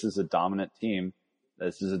 but that this is a dominant team.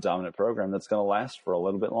 This is a dominant program that's going to last for a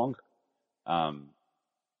little bit longer. And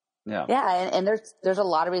there's a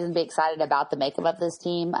lot of reason to be excited about the makeup of this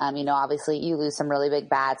team. Obviously you lose some really big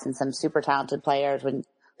bats and some super talented players with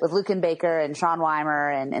Luken Baker and Sean Weimer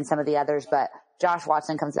and some of the others, but Josh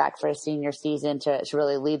Watson comes back for his senior season to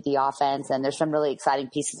really lead the offense. And there's some really exciting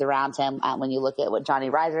pieces around him. When you look at what Johnny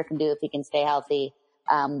Reiser can do if he can stay healthy,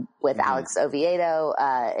 with Alex Oviedo,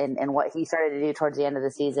 and what he started to do towards the end of the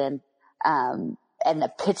season. And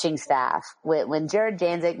the pitching staff, when Jared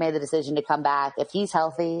Janzik made the decision to come back, if he's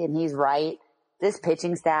healthy and he's right, this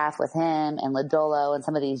pitching staff with him and Lodolo and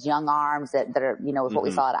some of these young arms that are, with what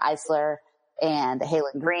we saw at Eisler and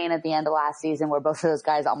Halen Green at the end of last season, where both of those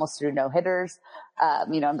guys almost threw no hitters,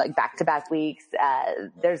 like back-to-back weeks.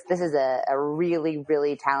 This is a really,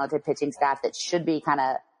 really talented pitching staff that should be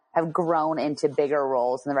have grown into bigger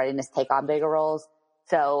roles and the readiness to take on bigger roles.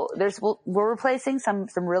 So we're replacing some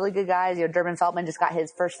really good guys. Durbin Feltman just got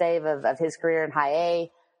his first save of his career in high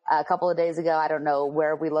A a couple of days ago. I don't know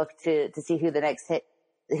where we look to see who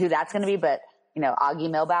who that's going to be, but Augie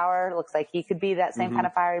Milbauer looks like he could be that same kind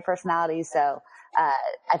of fiery personality. So,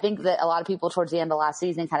 I think that a lot of people towards the end of last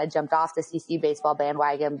season kind of jumped off the TCU baseball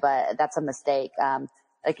bandwagon, but that's a mistake.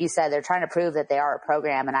 Like you said, they're trying to prove that they are a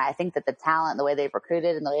program. And I think that the talent, the way they've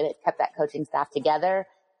recruited and the way they've kept that coaching staff together,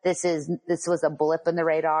 this was a blip in the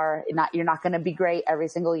radar. You're not going to be great every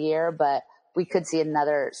single year, but we could see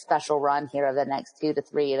another special run here over the next 2 to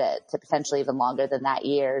 3 to potentially even longer than that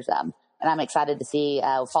years. And I'm excited to see,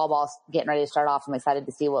 fall ball's getting ready to start off. I'm excited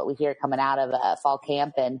to see what we hear coming out of fall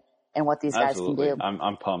camp and what these guys can do.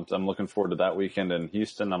 I'm pumped. I'm looking forward to that weekend in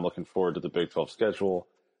Houston. I'm looking forward to the Big 12 schedule.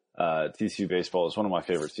 TCU baseball is one of my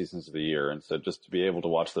favorite seasons of the year. And so just to be able to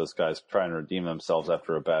watch those guys try and redeem themselves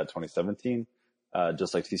after a bad 2017,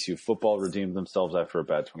 just like TCU football redeemed themselves after a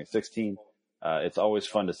bad 2016, it's always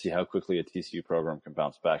fun to see how quickly a TCU program can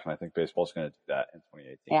bounce back. And I think baseball is going to do that in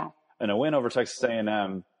 2018. Yeah. And a win over Texas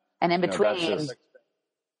A&M. And in between,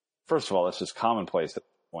 first of all, it's just commonplace at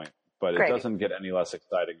this point, but It doesn't get any less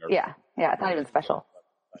exciting. Yeah, it's not even special.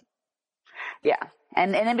 Yeah,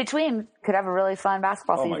 and in between could have a really fun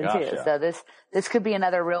basketball season too. Yeah. So this could be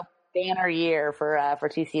another real banner year for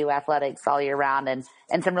TCU athletics all year round,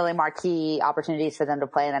 and some really marquee opportunities for them to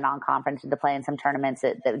play in the non-conference and to play in some tournaments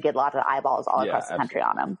that get lots of eyeballs all across the country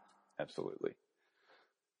on them. Absolutely.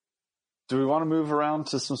 Do we want to move around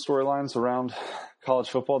to some storylines around college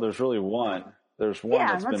football? There's really one. There's one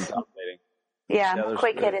that's been dominating. Yeah,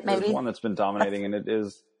 quick hit it maybe. There's one that's been dominating, and it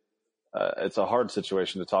is it's a hard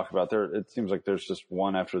situation to talk about. It seems like there's just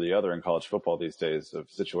one after the other in college football these days of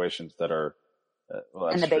situations that are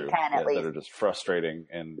in the Big Ten at least, that are just frustrating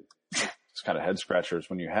and just kind of head scratchers.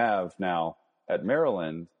 When you have now at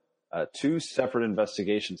Maryland 2 separate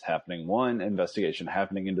investigations happening. One investigation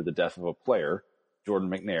happening into the death of a player, Jordan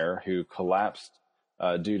McNair, who collapsed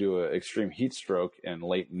due to an extreme heat stroke in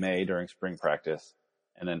late May during spring practice,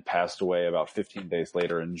 and then passed away about 15 days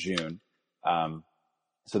later in June.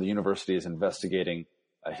 So the university is investigating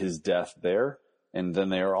his death there. And then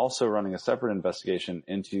they are also running a separate investigation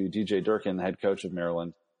into DJ Durkin, the head coach of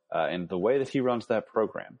Maryland, and the way that he runs that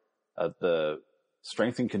program. The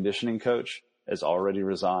strength and conditioning coach has already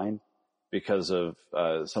resigned because of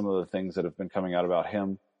some of the things that have been coming out about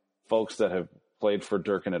him. Folks that have played for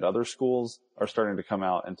Durkin at other schools are starting to come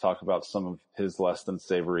out and talk about some of his less than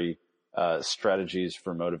savory strategies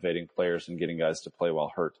for motivating players and getting guys to play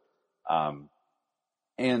while hurt.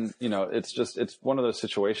 And, it's one of those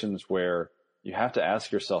situations where you have to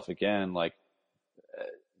ask yourself again, like,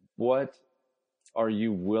 what are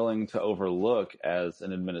you willing to overlook as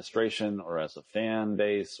an administration or as a fan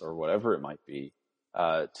base or whatever it might be,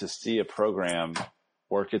 to see a program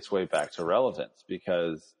work its way back to relevance?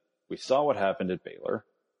 Because we saw what happened at Baylor.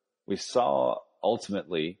 We saw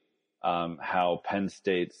ultimately, how Penn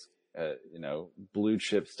State's, blue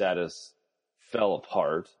chip status fell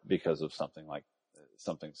apart because of something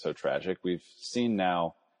so tragic. We've seen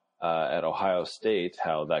now, at Ohio State,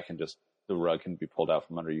 how that the rug can be pulled out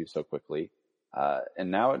from under you so quickly.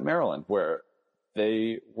 And now at Maryland, where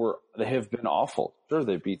they have been awful. Sure,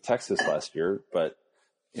 they beat Texas last year, but,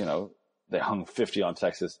 they hung 50 on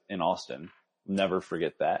Texas in Austin. Never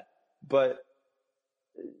forget that. But,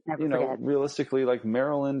 realistically, like,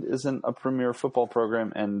 Maryland isn't a premier football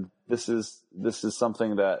program. And this is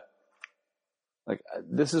something that, like,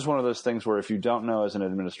 this is one of those things where if you don't know as an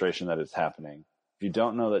administration that it's happening, if you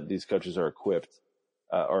don't know that these coaches are equipped,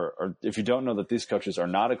 or if you don't know that these coaches are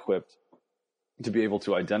not equipped to be able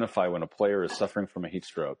to identify when a player is suffering from a heat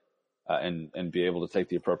stroke and be able to take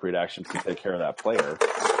the appropriate actions to take care of that player,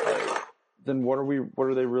 then what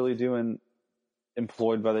are they really doing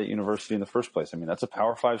employed by that university in the first place? I mean, that's a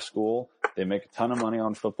Power 5 school. They make a ton of money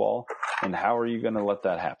on football. And how are you going to let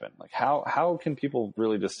that happen? Like, how can people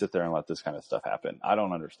really just sit there and let this kind of stuff happen? I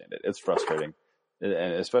don't understand it. It's frustrating, and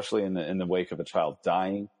especially in the wake of a child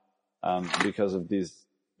dying, because of this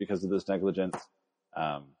negligence.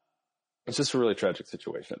 It's just a really tragic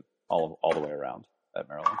situation all the way around at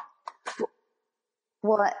Maryland.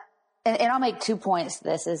 Well, and I'll make 2 points to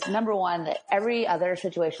this. Is number one, that every other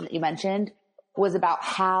situation that you mentioned was about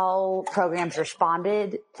how programs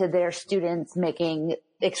responded to their students making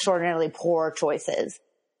extraordinarily poor choices.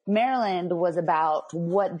 Maryland was about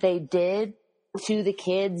what they did to the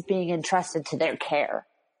kids being entrusted to their care.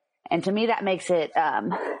 And to me, that makes it, I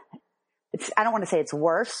don't want to say it's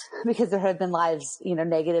worse, because there have been lives,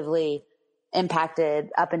 negatively impacted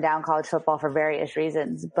up and down college football for various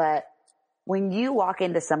reasons. But when you walk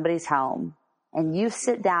into somebody's home and you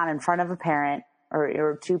sit down in front of a parent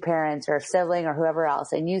or two parents or a sibling or whoever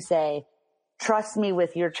else, and you say, trust me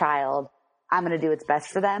with your child, I'm going to do what's best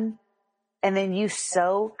for them, and then you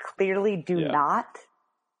so clearly do not,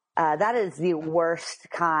 that is the worst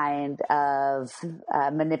kind of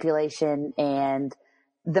manipulation and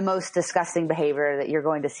the most disgusting behavior that you're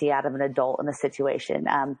going to see out of an adult in a situation.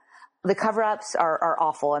 The cover-ups are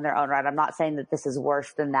awful in their own right. I'm not saying that this is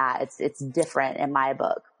worse than that. It's different in my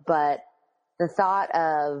book, but the thought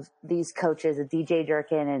of these coaches, DJ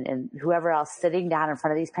Durkin and whoever else, sitting down in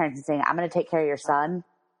front of these parents and saying, I'm going to take care of your son,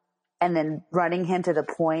 and then running him to the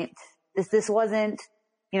point. This wasn't,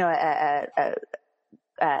 a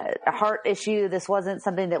heart issue. This wasn't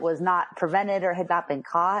something that was not prevented or had not been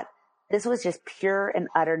caught. This was just pure and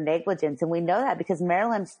utter negligence. And we know that because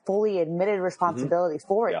Maryland fully admitted responsibility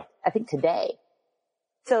for it, I think today.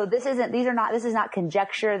 So this is not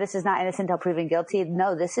conjecture. This is not innocent until proven guilty.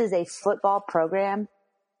 No, this is a football program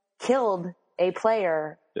killed a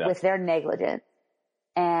player with their negligence.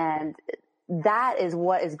 And that is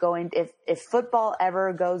what is going, if football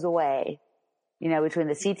ever goes away, between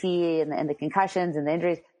the CTE and the concussions and the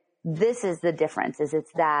injuries, this is the difference.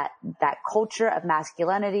 It's that culture of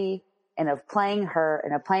masculinity and of playing hurt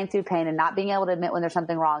and of playing through pain and not being able to admit when there's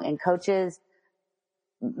something wrong, and coaches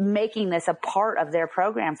making this a part of their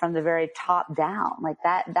program from the very top down. Like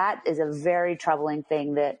that is a very troubling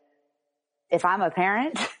thing that if I'm a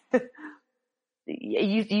parent,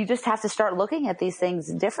 you just have to start looking at these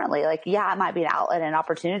things differently. Like, it might be an outlet and an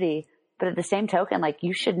opportunity, but at the same token, like,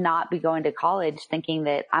 you should not be going to college thinking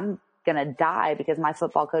that I'm going to die because my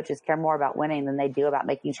football coaches care more about winning than they do about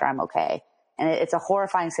making sure I'm okay. And it's a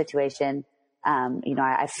horrifying situation.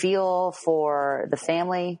 I feel for the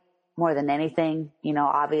family more than anything,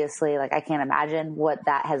 obviously, like, I can't imagine what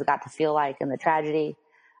that has got to feel like in the tragedy.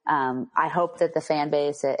 I hope that the fan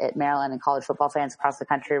base at Maryland and college football fans across the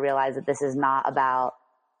country realize that this is not about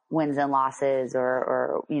wins and losses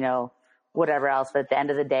or whatever else. But at the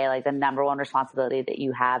end of the day, like, the number one responsibility that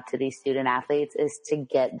you have to these student athletes is to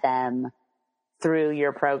get them through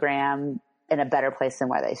your program in a better place than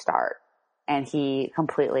where they start. And he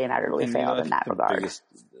completely and utterly failed in that regard.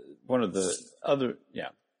 One of the other,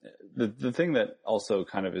 the thing that also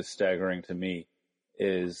kind of is staggering to me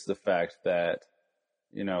is the fact that,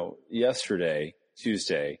 yesterday,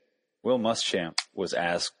 Tuesday, Will Muschamp was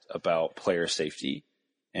asked about player safety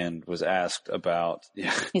and was asked about,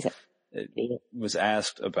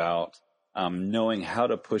 knowing how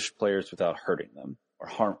to push players without hurting them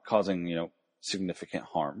or causing, significant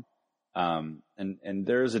harm. And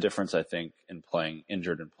there is a difference, I think, in playing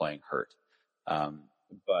injured and playing hurt.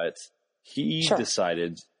 But he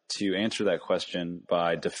decided to answer that question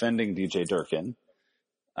by defending DJ Durkin,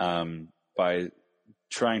 by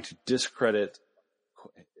trying to discredit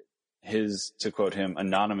his, to quote him,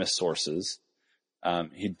 anonymous sources.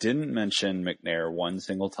 He didn't mention McNair one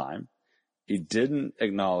single time. He didn't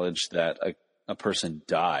acknowledge that a person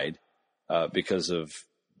died because of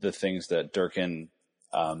the things that Durkin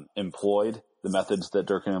employed, the methods that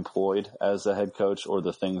Durkin employed as a head coach, or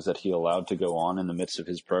the things that he allowed to go on in the midst of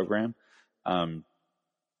his program.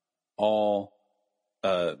 All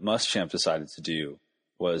Muschamp decided to do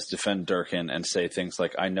was defend Durkin and say things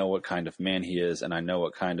like, I know what kind of man he is, and I know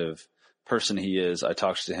what kind of person he is. I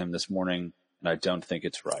talked to him this morning, and I don't think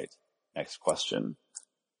it's right. Next question.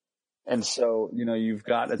 And so, you've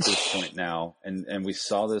got at this point now, and we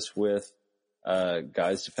saw this with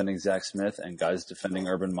guys defending Zach Smith and guys defending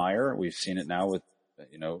Urban Meyer. We've seen it now with,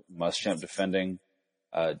 Muschamp defending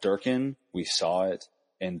Durkin. We saw it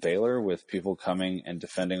in Baylor with people coming and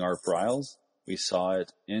defending Art Briles. We saw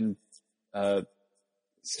it in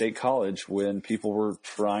State College when people were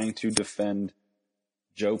trying to defend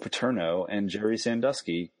Joe Paterno and Jerry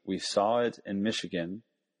Sandusky. We saw it in Michigan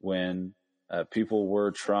when people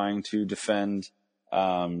were trying to defend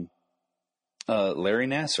Larry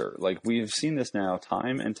Nassar. Like, we've seen this now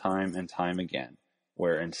time and time and time again,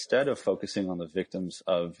 where instead of focusing on the victims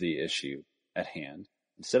of the issue at hand,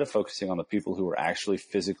 instead of focusing on the people who were actually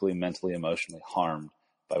physically, mentally, emotionally harmed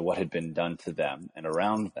by what had been done to them and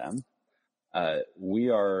around them, we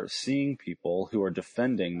are seeing people who are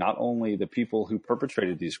defending not only the people who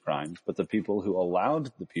perpetrated these crimes, but the people who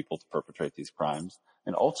allowed the people to perpetrate these crimes.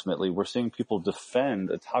 And ultimately, we're seeing people defend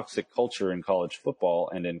a toxic culture in college football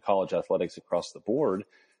and in college athletics across the board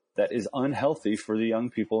that is unhealthy for the young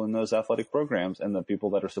people in those athletic programs and the people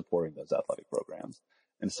that are supporting those athletic programs.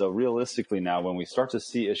 And so realistically now, when we start to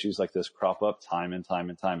see issues like this crop up time and time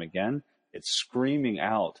and time again, it's screaming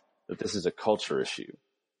out that this is a culture issue.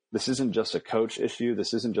 This isn't just a coach issue.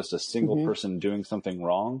 This isn't just a single person doing something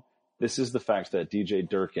wrong. This is the fact that DJ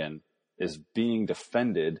Durkin is being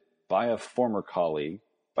defended by a former colleague,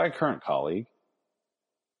 by a current colleague,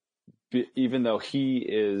 even though he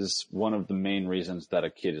is one of the main reasons that a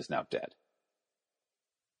kid is now dead.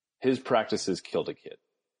 His practices killed a kid.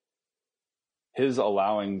 His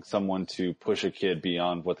allowing someone to push a kid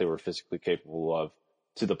beyond what they were physically capable of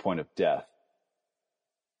to the point of death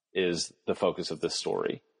is the focus of this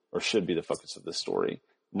story, or should be the focus of this story.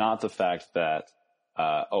 Not the fact that,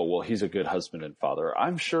 he's a good husband and father.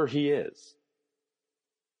 I'm sure he is.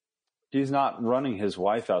 He's not running his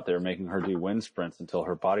wife out there, making her do wind sprints until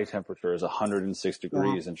her body temperature is 106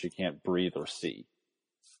 degrees and she can't breathe or see.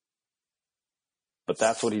 But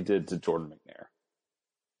that's what he did to Jordan McNair.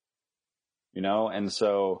 You know, and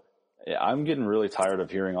so I'm getting really tired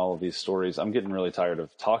of hearing all of these stories. I'm getting really tired of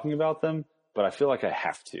talking about them, but I feel like I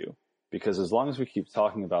have to, because as long as we keep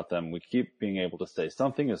talking about them, we keep being able to say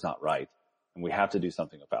something is not right and we have to do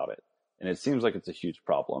something about it. And it seems like it's a huge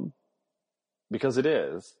problem, because it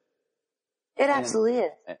is. It absolutely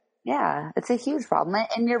is. Yeah, it's a huge problem.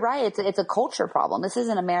 And you're right. It's a culture problem. This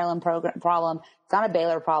isn't a Maryland problem. It's not a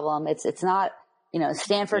Baylor problem. It's not,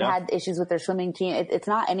 Stanford had issues with their swimming team. It's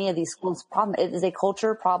not any of these schools' problem. It is a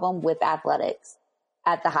culture problem with athletics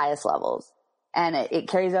at the highest levels. And it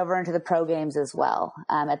carries over into the pro games as well.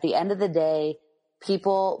 At the end of the day,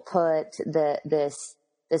 people put this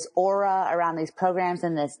aura around these programs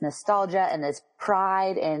and this nostalgia and this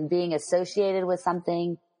pride in being associated with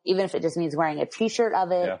something, even if it just means wearing a t-shirt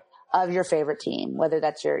of it, of your favorite team, whether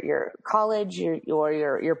that's your college or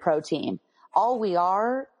your pro team. All we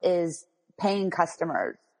are is paying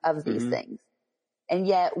customers of these things. And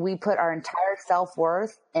yet we put our entire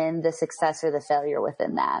self-worth in the success or the failure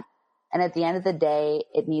within that. And at the end of the day,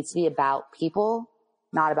 it needs to be about people,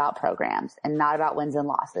 not about programs, and not about wins and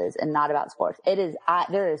losses, and not about sports.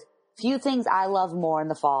 There is few things I love more in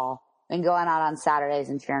the fall than going out on Saturdays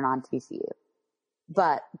and cheering on TCU.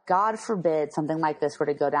 But God forbid something like this were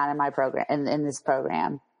to go down in my program, in this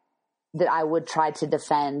program, that I would try to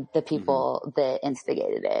defend the people that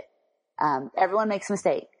instigated it. Everyone makes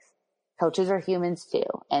mistakes. Coaches are humans too.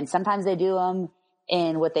 And sometimes they do them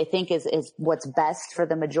in what they think is what's best for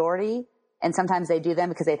the majority. And sometimes they do them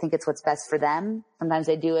because they think it's what's best for them. Sometimes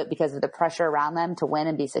they do it because of the pressure around them to win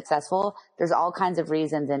and be successful. There's all kinds of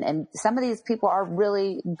reasons. And some of these people are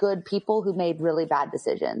really good people who made really bad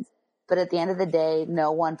decisions. But at the end of the day,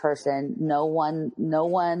 no one person, no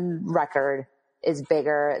one record is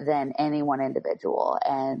bigger than any one individual.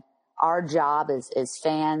 And our job as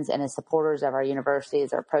fans and as supporters of our universities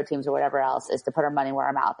or pro teams or whatever else is to put our money where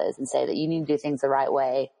our mouth is and say that you need to do things the right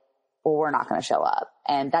way or we're not going to show up.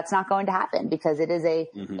 And that's not going to happen because it is a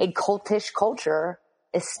cultish culture,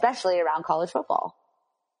 especially around college football.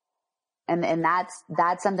 And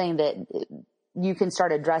that's something that you can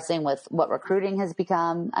start addressing with what recruiting has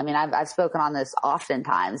become. I mean, I've spoken on this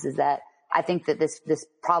oftentimes, is that I think that this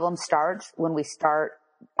problem starts when we start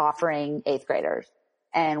offering 8th graders.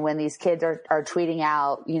 And when these kids are tweeting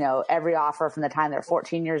out, every offer from the time they're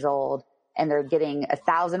 14 years old, and they're getting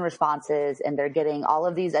 1,000 responses, and they're getting all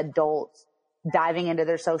of these adults diving into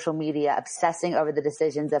their social media, obsessing over the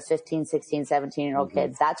decisions of 15, 16, 17-year-old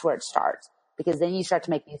kids, that's where it starts. Because then you start to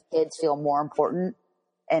make these kids feel more important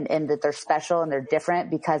and that they're special and they're different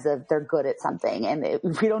because they're good at something. And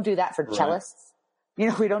we don't do that for cellists.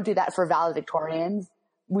 We don't do that for valedictorians.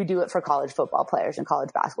 We do it for college football players and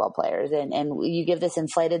college basketball players. And you give this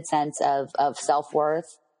inflated sense of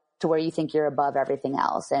self-worth to where you think you're above everything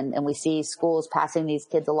else. And we see schools passing these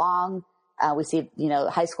kids along. We see,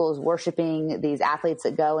 high schools worshiping these athletes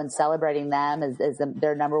that go and celebrating them as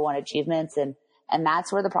their number one achievements. And And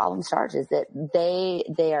that's where the problem starts, is that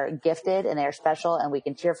they are gifted and they're special, and we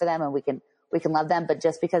can cheer for them and we can love them. But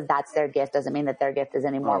just because that's their gift doesn't mean that their gift is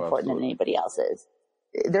any more important than anybody else's.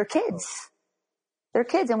 They're kids. They're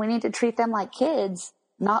kids, and we need to treat them like kids,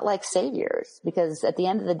 not like saviors, because at the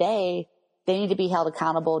end of the day, they need to be held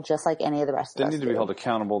accountable just like any of the rest of us. They need to be held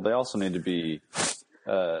accountable. They also need to be,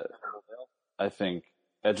 I think,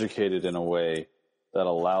 educated in a way that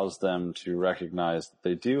allows them to recognize that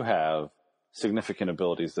they do have significant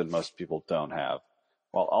abilities that most people don't have,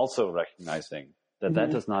 while also recognizing that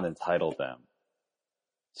that does not entitle them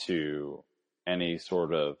to any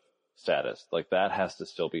sort of status. Like, that has to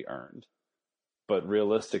still be earned. But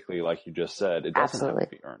realistically, like you just said, it doesn't have to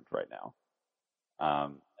be earned right now.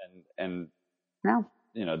 And no,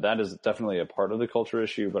 you know, that is definitely a part of the culture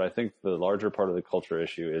issue, but I think the larger part of the culture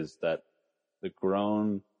issue is that the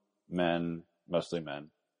grown men, mostly men,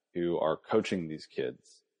 who are coaching these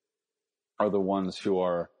kids are the ones who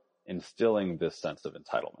are instilling this sense of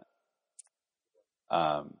entitlement.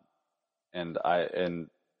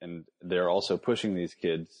 And they're also pushing these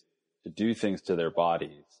kids to do things to their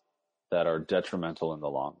bodies that are detrimental in the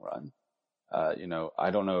long run. You know, I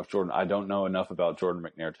don't know enough about Jordan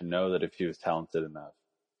McNair to know that if he was talented enough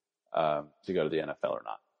to go to the NFL or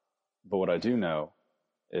not. But what I do know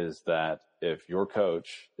is that if your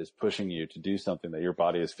coach is pushing you to do something that your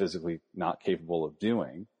body is physically not capable of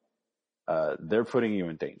doing, they're putting you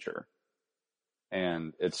in danger.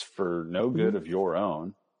 And it's for no good of your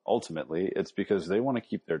own. Ultimately, it's because they want to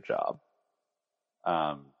keep their job.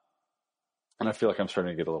 And I feel like I'm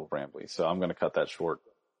starting to get a little rambly, so I'm going to cut that short.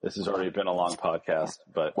 This has already been a long podcast,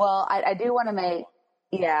 but. Well, I do want to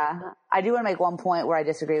make one point where I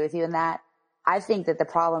disagree with you in that. I think that the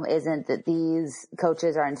problem isn't that these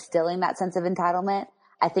coaches are instilling that sense of entitlement.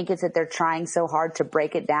 I think it's that they're trying so hard to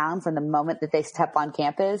break it down from the moment that they step on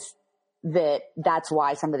campus that's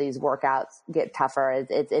why some of these workouts get tougher.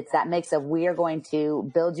 It's that mix of, we are going to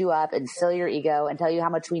build you up and fill your ego and tell you how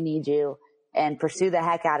much we need you and pursue the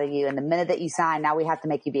heck out of you. And the minute that you sign, now we have to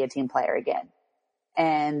make you be a team player again.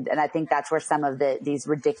 And I think that's where some of these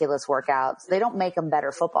ridiculous workouts, they don't make them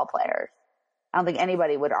better football players. I don't think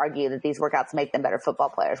anybody would argue that these workouts make them better football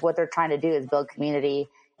players. What they're trying to do is build community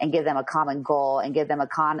and give them a common goal and give them a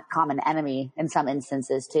common enemy in some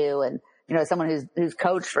instances too. And, you know, someone who's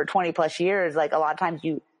coached for 20 plus years, like, a lot of times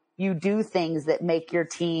you do things that make your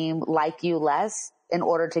team like you less in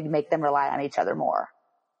order to make them rely on each other more.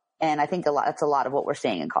 And I think that's a lot of what we're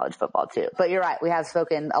seeing in college football too. But you're right. We have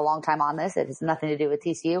spoken a long time on this. It has nothing to do with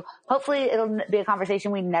TCU. Hopefully it'll be a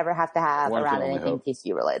conversation we never have to have around anything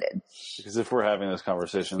TCU related. Because if we're having this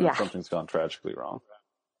conversation, then something's gone tragically wrong.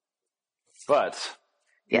 But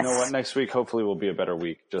you know what? Next week, hopefully, will be a better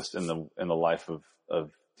week just in the life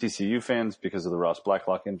of TCU fans because of the Ross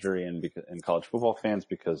Blacklock injury, and college football fans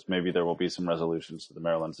because maybe there will be some resolutions to the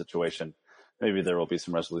Maryland situation. Maybe there will be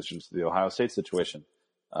some resolutions to the Ohio State situation.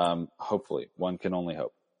 Hopefully, one can only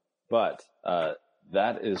hope. But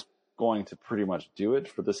that is going to pretty much do it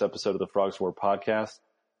for this episode of the Frogs War podcast.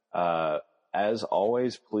 As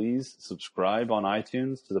always, please subscribe on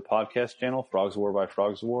iTunes to the podcast channel, Frogs War by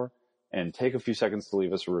Frogs War, and take a few seconds to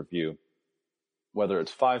leave us a review. Whether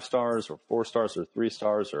it's 5 stars or 4 stars or 3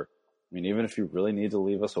 stars, or, I mean, even if you really need to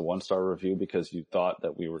leave us a 1-star review because you thought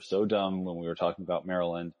that we were so dumb when we were talking about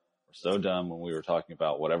Maryland, or so dumb when we were talking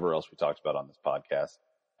about whatever else we talked about on this podcast.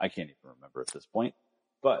 I can't even remember at this point.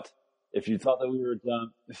 But if you thought that we were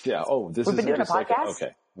dumb, this is just like,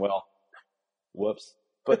 okay, well, whoops.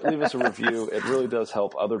 But leave us a review. It really does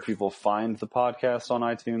help other people find the podcast on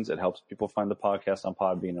iTunes. It helps people find the podcast on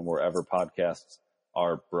Podbean and wherever podcasts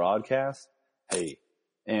are broadcast. Hey,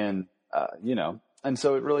 and, and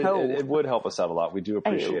so it really, it would help us out a lot. We do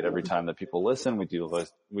appreciate every time that people listen. We do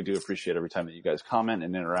appreciate every time that you guys comment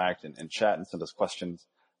and interact and chat and send us questions.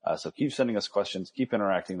 So keep sending us questions, keep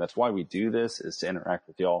interacting. That's why we do this, is to interact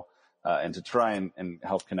with y'all, and to try and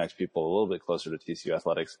help connect people a little bit closer to TCU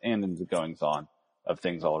athletics and in the goings on of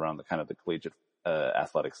things all around the collegiate,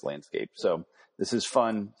 athletics landscape. So this is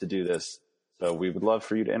fun to do this. So we would love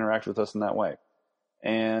for you to interact with us in that way.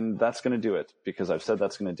 And that's going to do it, because I've said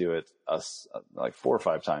that's going to do it like 4 or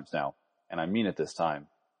 5 times now. And I mean it this time.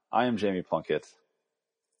 I am Jamie Plunkett.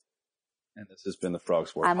 And this has been the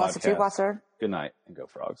Frogs War podcast. I'm Melissa Truebosser. Good night, and go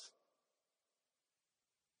Frogs.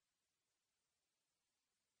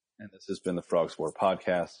 And this has been the Frogs War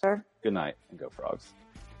podcast. Good night, and go Frogs.